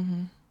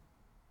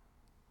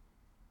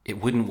 it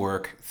wouldn't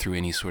work through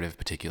any sort of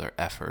particular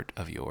effort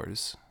of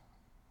yours,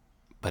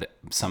 but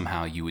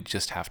somehow you would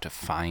just have to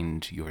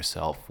find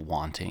yourself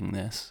wanting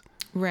this.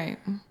 Right.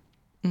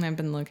 And I've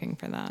been looking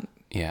for that.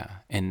 Yeah.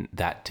 And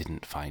that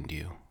didn't find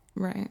you.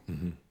 Right.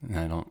 Mm-hmm. And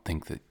I don't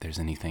think that there's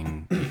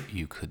anything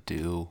you could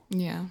do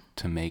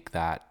to make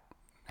that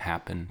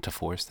happen, to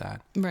force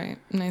that. Right.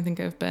 And I think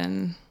I've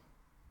been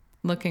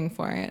looking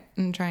for it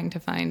and trying to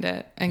find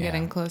it and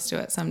getting close to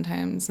it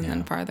sometimes and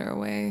then farther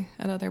away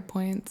at other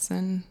points.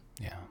 And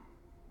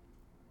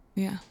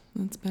yeah,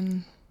 it's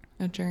been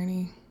a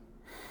journey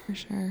for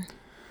sure.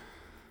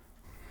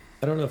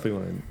 I don't know if we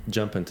want to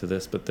jump into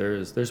this, but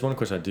there's one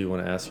question I do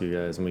want to ask you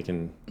guys, and we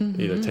can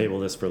either table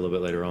this for a little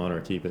bit later on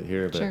or keep it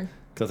here. But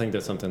because I think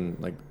that's something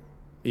like,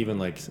 even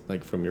like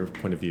from your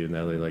point of view,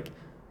 Natalie, like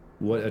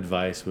what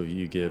advice would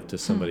you give to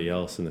somebody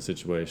else in the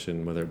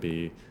situation, whether it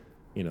be,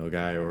 you know, a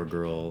guy or a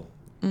girl,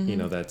 you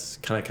know, that's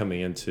kind of coming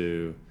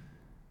into,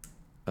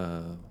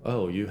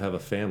 oh, you have a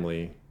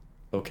family,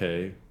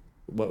 okay,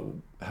 what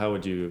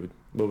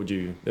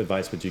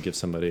advice would you give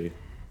somebody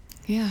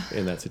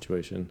in that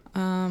situation?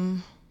 I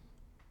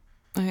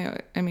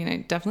mean, I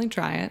definitely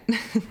try it.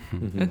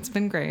 It's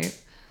been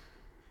great.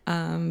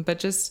 But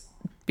just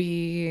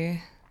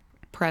be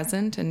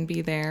present and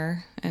be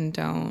there, and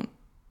don't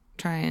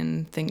try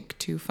and think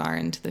too far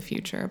into the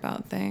future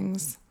about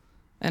things,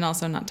 and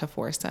also not to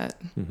force it.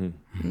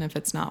 And if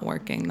it's not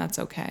working, that's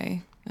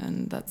okay.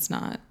 And that's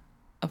not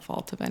a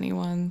fault of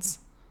anyone's.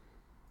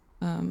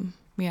 I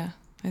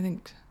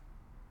think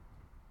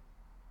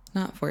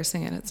not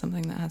forcing it. It's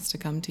something that has to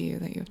come to you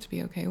that you have to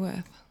be okay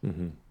with.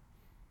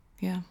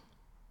 Yeah.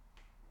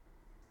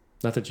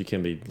 Not that you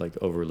can be like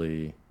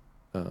overly,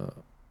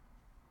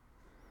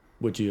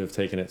 would you have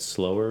taken it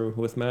slower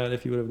with Matt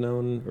if you would have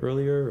known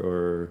earlier,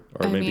 or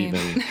maybe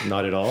even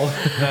not at all?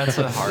 That's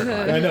a hard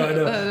one. I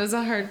know. That is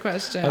a hard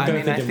question.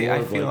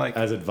 I feel like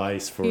as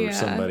advice for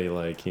somebody,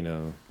 like, you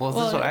know. Well,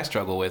 this is what I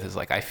struggle with, is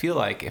like, I feel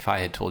like if I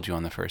had told you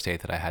on the first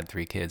date that I had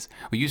 3 kids,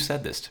 well, you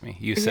said this to me.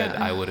 You said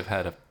I would have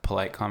had a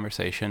polite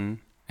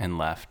conversation and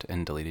left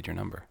and deleted your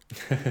number.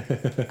 I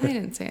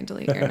didn't say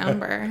delete your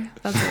number.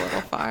 That's a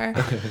little far.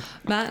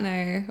 Matt and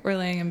I were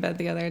laying in bed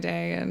the other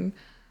day and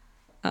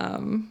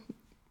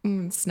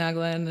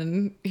snuggling,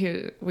 and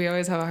we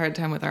always have a hard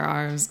time with our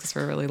arms because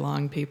we're really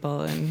long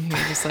people, and he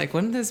was just like,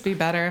 wouldn't this be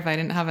better if I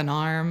didn't have an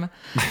arm?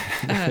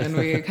 And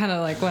we kind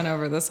of like went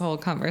over this whole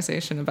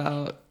conversation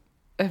about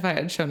if I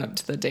had shown up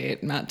to the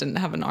date, Matt didn't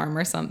have an arm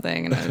or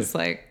something, and I was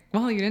like,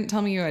 well, you didn't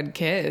tell me you had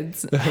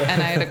kids, and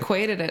I had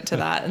equated it to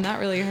that, and that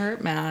really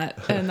hurt Matt,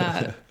 and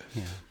that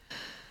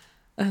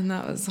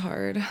was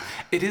hard.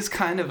 It is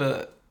kind of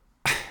a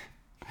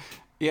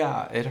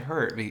it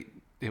hurt.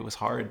 It was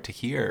hard to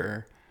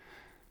hear.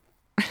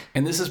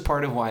 And this is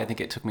part of why I think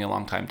it took me a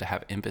long time to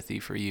have empathy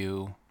for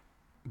you,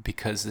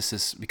 because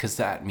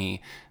me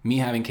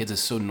having kids is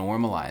so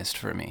normalized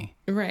for me.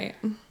 Right.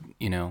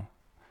 You know?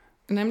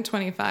 And I'm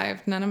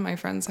 25. None of my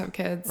friends have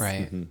kids.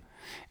 Right.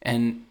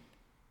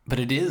 But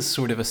it is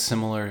sort of a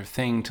similar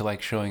thing to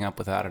like showing up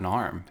without an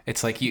arm.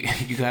 It's like you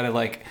gotta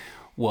like,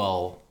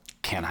 well,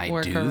 can I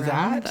work do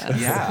that?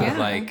 Yeah.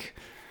 Like,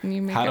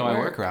 how do I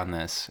work around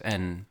this?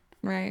 And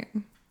right.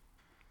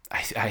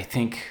 I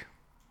think,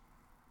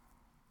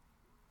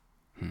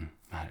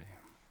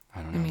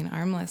 I don't know. I mean,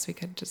 armless, we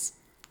could just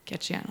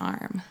get you an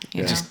arm.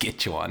 You know? Just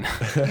get you one.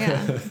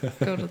 Yeah.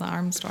 Go to the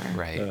arm store.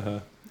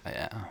 Right.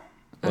 Yeah.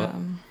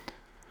 Well,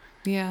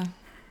 yeah.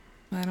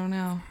 I don't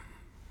know.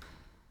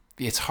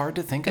 It's hard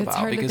to think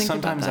about, because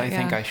sometimes I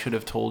think I should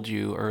have told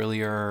you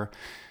earlier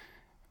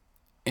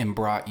and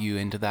brought you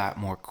into that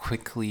more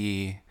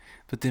quickly,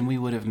 but then we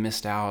would have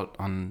missed out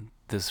on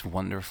this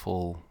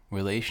wonderful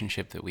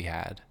relationship that we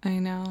had. I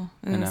know.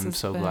 And I'm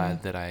so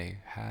glad that I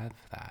have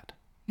that.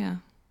 Yeah.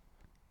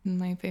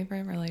 My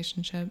favorite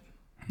relationship,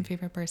 my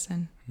favorite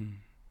person.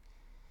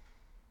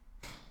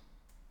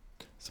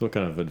 So what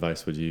kind of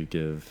advice would you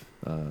give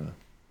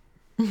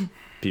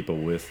people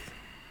with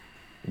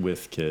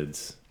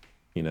kids,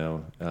 you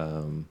know,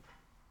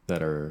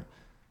 that are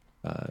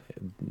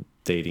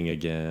dating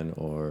again,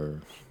 or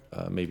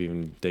maybe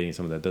even dating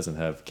someone that doesn't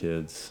have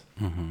kids?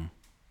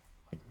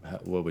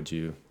 What would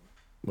you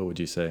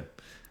say?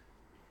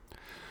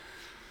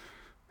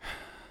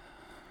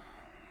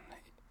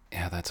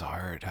 Yeah, that's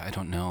hard. I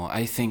don't know.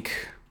 I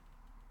think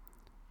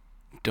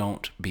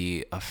don't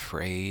be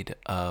afraid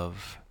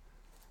of...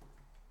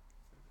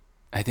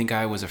 I think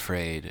I was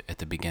afraid at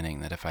the beginning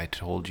that if I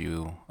told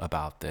you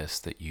about this,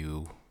 that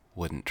you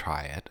wouldn't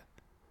try it.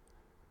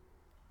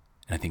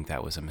 And I think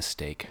that was a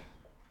mistake.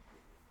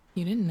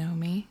 You didn't know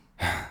me.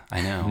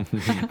 I know.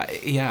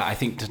 I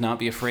think to not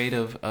be afraid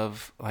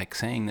of like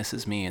saying, this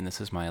is me and this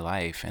is my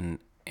life, and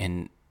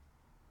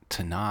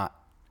to not,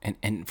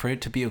 and for it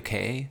to be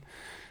okay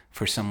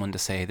for someone to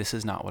say, this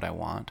is not what I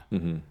want.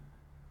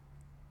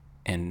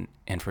 And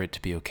for it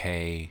to be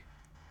okay,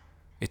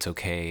 it's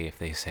okay if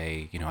they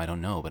say, you know, I don't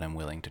know, but I'm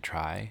willing to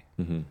try.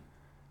 And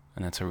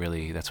that's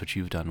what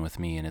you've done with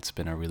me, and it's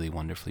been a really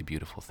wonderfully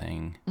beautiful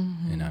thing.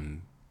 And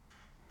I'm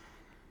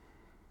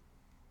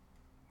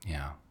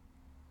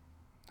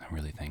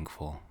really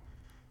thankful.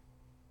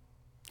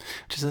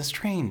 Which is a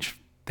strange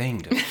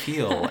thing to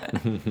feel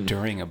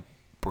during a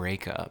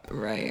breakup.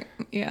 Right.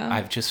 Yeah.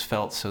 I've just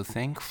felt so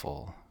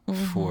thankful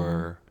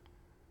for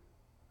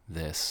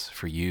this,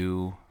 for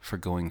you, for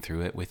going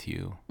through it with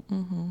you.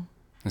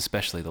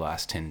 Especially the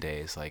last 10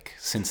 days, like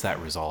since that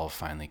resolve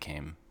finally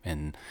came,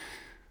 and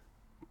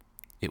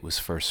it was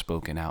first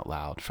spoken out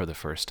loud for the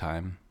first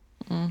time.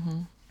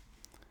 Mm-hmm.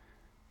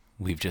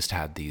 We've just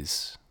had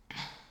these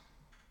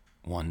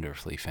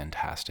wonderfully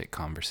fantastic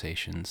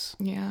conversations.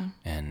 Yeah.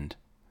 And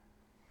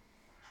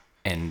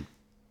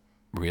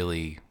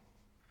really,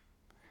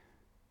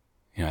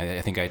 you know,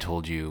 I think I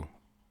told you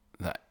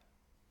that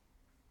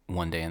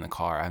one day in the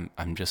car,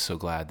 I'm just so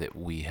glad that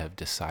we have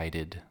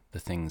decided the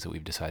things that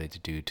we've decided to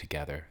do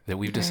together, that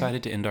we've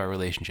decided to end our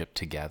relationship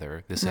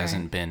together. This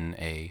hasn't been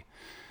a,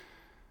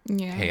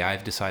 hey,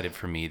 I've decided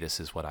for me, this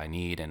is what I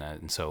need.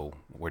 And so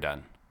we're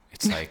done.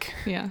 It's like,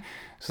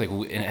 it's like,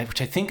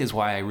 which I think is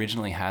why I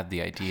originally had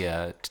the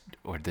idea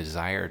or the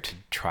desire to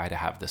try to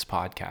have this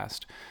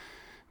podcast,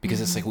 because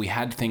it's like we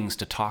had things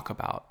to talk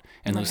about,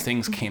 and those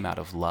things came out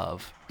of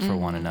love for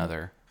one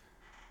another.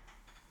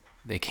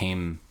 They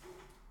came,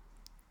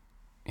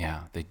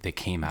 they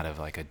came out of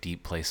like a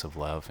deep place of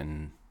love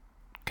and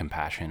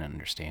compassion and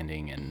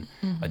understanding, and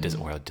a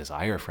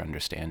desire for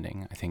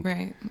understanding, I think.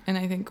 Right. And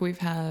I think we've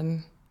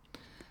done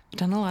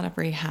a lot of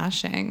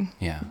rehashing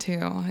too,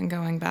 and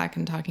going back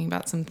and talking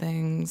about some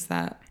things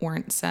that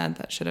weren't said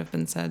that should have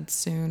been said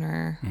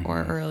sooner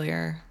or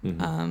earlier.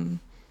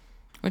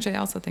 Which I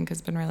also think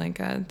has been really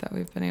good, that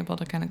we've been able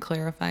to kind of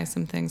clarify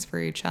some things for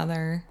each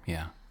other.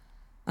 Yeah.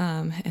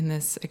 In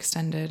this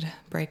extended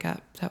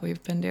breakup that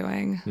we've been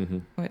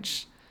doing,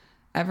 which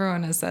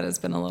everyone has said has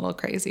been a little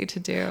crazy to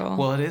do.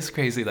 Well, it is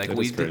crazy. Like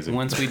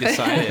once we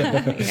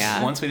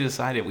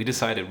decided, we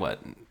decided what,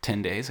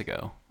 10 days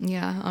ago.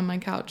 Yeah, on my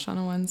couch on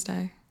a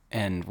Wednesday.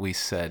 And we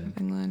said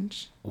having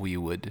lunch. We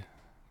would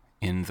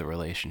end the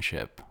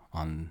relationship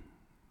on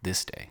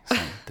this day. So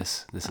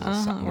this is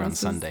we're on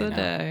Sunday now.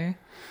 Day.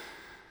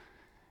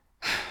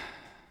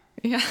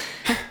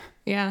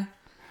 Yeah.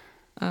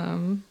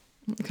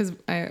 Because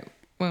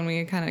when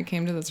we kind of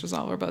came to this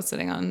resolve, we're both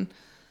sitting on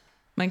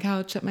my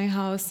couch at my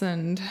house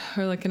and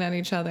we're looking at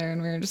each other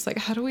and we were just like,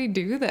 how do we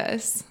do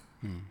this?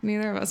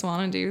 Neither of us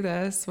want to do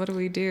this. What do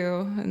we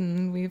do?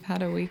 And we've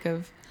had a week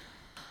of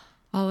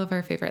all of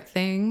our favorite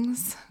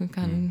things. We've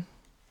gone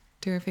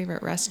to our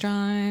favorite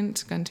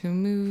restaurant, gone to a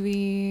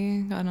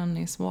movie, gone on a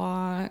nice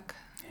walk.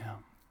 Yeah.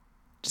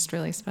 Just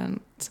really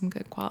spent some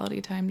good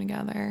quality time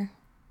together.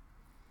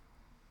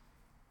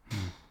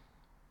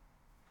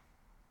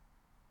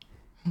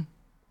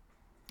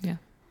 Yeah.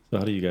 So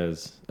how do you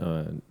guys,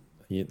 I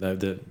don't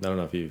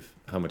know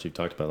how much you've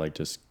talked about, like,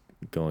 just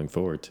going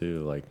forward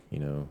too, like, you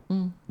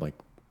know, like,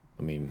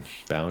 I mean,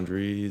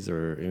 boundaries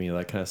or, I mean,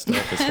 that kind of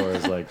stuff, as far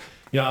as like,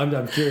 you know,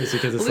 I'm curious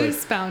because it's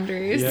loose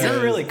boundaries. Yeah,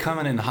 you're really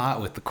coming in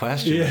hot with the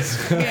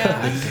questions.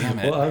 Yeah. God damn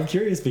it. Well, I'm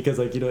curious because,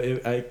 like, you know,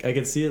 I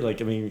can see it,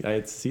 like, I mean,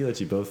 I see that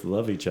you both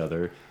love each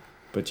other,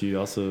 but you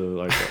also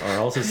like are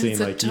also seeing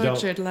like you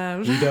don't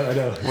love. I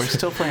know. We're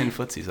still playing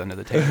footsies under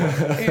the table.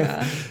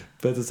 Yeah.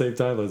 But at the same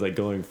time, it's like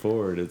going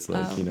forward, it's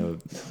like, you know,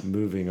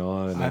 moving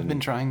on. I've been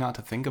trying not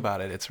to think about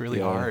it. It's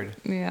really hard.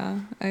 Yeah.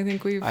 I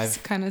think we've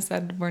kind of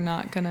said we're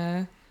not going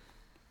to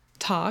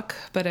talk,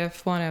 but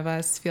if one of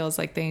us feels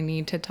like they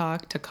need to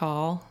talk, to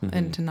call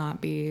and to not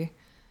be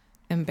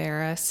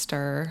embarrassed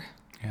or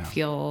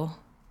feel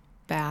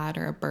bad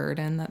or a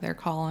burden that they're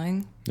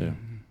calling. Yeah.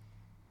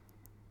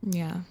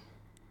 Yeah.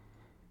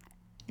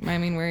 I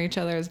mean, we're each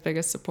other's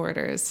biggest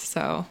supporters,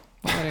 so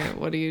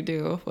what do you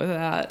do with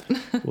that?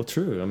 Well,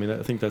 true. I mean,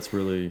 I think that's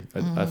really,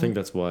 I think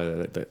that's why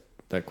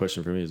that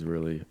question for me is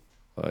really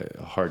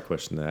a hard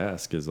question to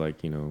ask, is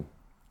like, you know,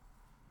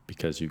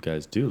 because you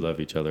guys do love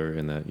each other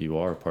and that you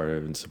are part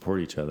of and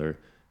support each other.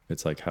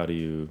 It's like, how do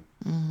you,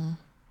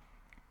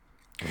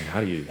 I mean,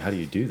 how do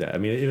you do that? I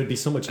mean, it would be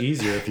so much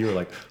easier if you were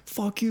like,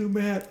 "Fuck you,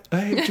 Matt.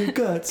 I hate your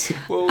guts."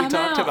 Well, we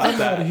talked about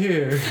that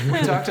here. We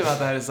talked about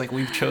that as like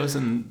we've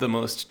chosen the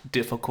most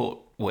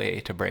difficult way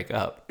to break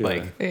up.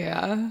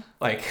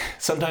 Like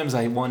sometimes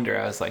I wonder.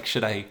 I was like,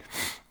 should I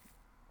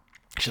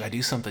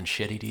do something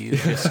shitty to you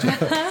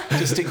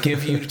just to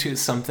give you to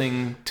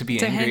something to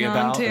be angry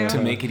about, to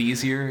make it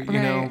easier, you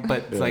know?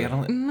 But like I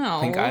don't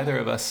think either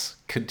of us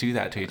could do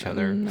that to each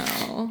other.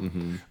 No.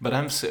 But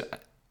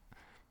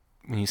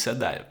when you said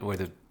that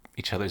we're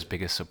each other's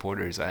biggest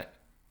supporters,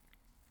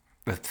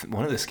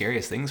 one of the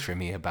scariest things for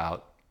me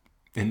about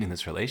ending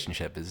this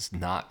relationship is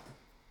not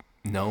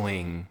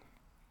knowing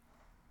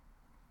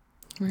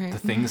the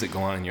things that go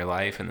on in your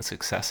life and the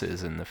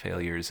successes and the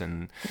failures,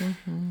 and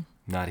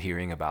not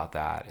hearing about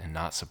that and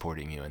not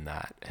supporting you in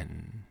that.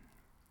 And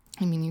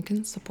I mean, you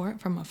can support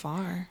from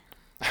afar.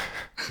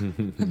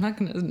 I'm not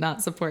going to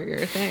not support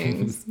your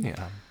things.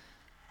 Yeah.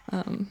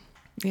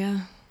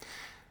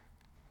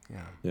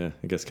 Yeah,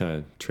 I guess kind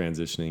of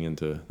transitioning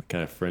into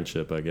kind of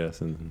friendship, I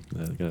guess, and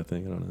that kind of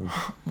thing. I don't know.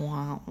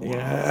 Wow.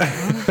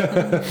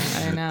 Yeah.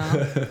 I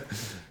know.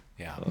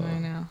 Yeah. I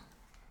know.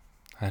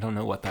 I don't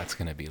know what that's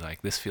going to be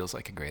like. This feels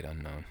like a great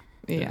unknown.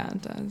 Yeah,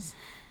 it does.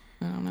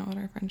 I don't know what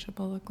our friendship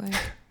will look like.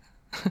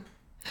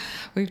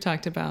 We've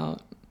talked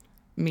about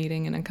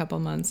meeting in a couple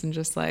months and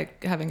just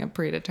like having a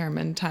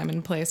predetermined time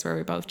and place where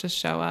we both just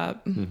show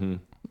up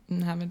and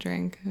have a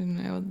drink.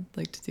 And I would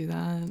like to do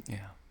that.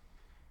 Yeah.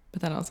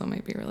 But that also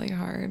might be really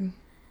hard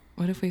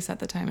What if we set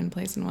the time and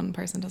place and one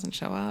person doesn't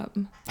show up?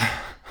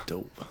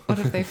 Dope. What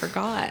if they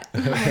forgot?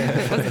 What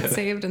if it wasn't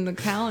saved in the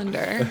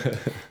calendar?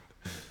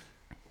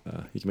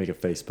 You can make a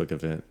Facebook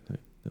event.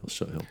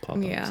 He'll pop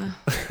up. Yeah.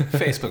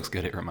 Facebook's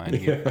good at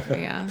reminding you.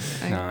 Yeah.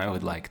 No, I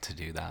would like to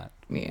do that.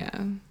 Yeah.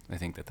 I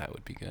think that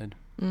would be good.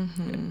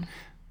 Mm-hmm.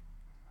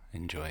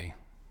 Enjoy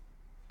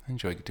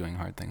doing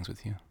hard things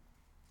with you.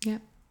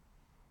 Yep.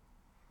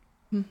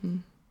 Mm-hmm.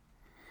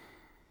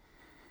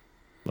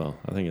 Well,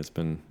 I think it's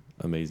been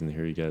amazing to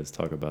hear you guys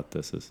talk about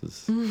this. This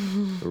is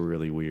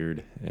really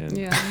weird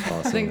and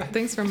awesome.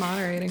 Thanks for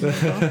moderating,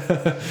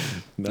 Michael.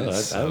 No,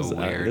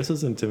 weird. this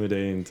was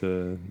intimidating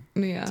to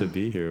Yeah.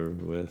 be here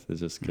with.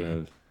 It's just kind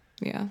of.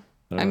 Yeah.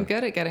 I don't I'm know.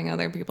 good at getting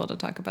other people to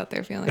talk about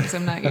their feelings.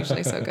 I'm not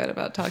usually so good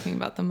about talking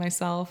about them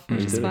myself, which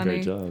You is did funny. a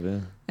great job. Yeah.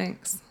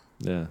 Thanks.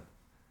 Yeah.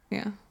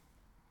 Yeah.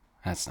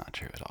 That's not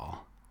true at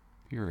all.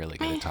 You're really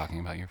good at talking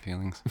about your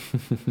feelings.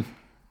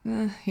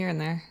 Here and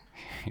there.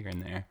 Here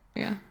and there.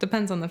 Yeah.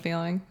 Depends on the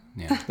feeling.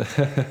 Yeah.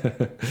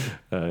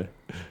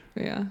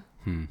 Yeah.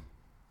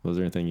 Was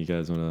there anything you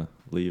guys want to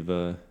leave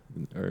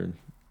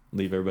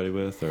everybody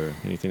with, or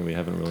anything we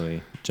haven't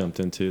really jumped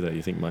into that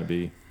you think might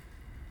be?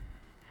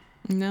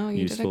 No,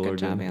 you did a Useful or good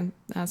job good?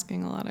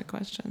 asking a lot of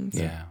questions.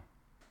 Yeah.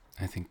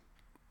 I think,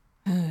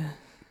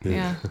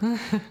 Yeah.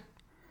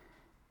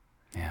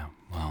 yeah.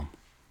 Well,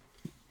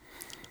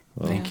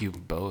 Well, thank you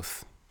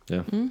both Yeah.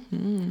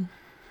 Mm-hmm.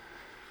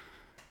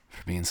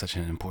 for being such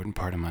an important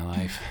part of my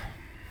life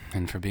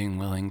and for being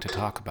willing to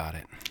talk about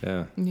it.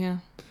 Yeah. Yeah.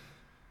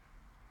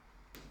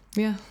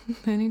 Yeah.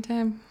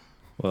 Anytime.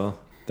 Well,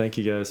 thank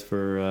you guys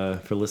for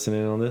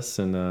listening on this,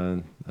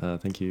 and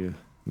thank you,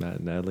 Matt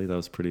and Natalie. That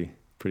was pretty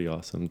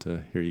awesome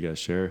to hear you guys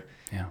share.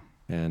 Yeah.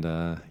 And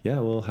yeah,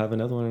 we'll have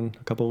another one in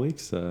a couple of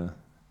weeks.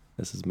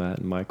 This is Matt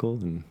and Michael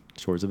and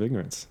Shores of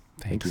Ignorance.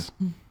 Thank you.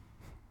 Thanks.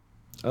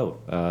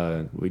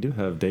 Oh, we do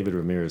have David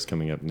Ramirez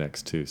coming up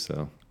next too,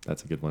 so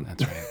that's a good one.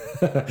 That's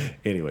right.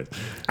 Anyways,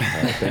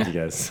 thank you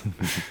guys.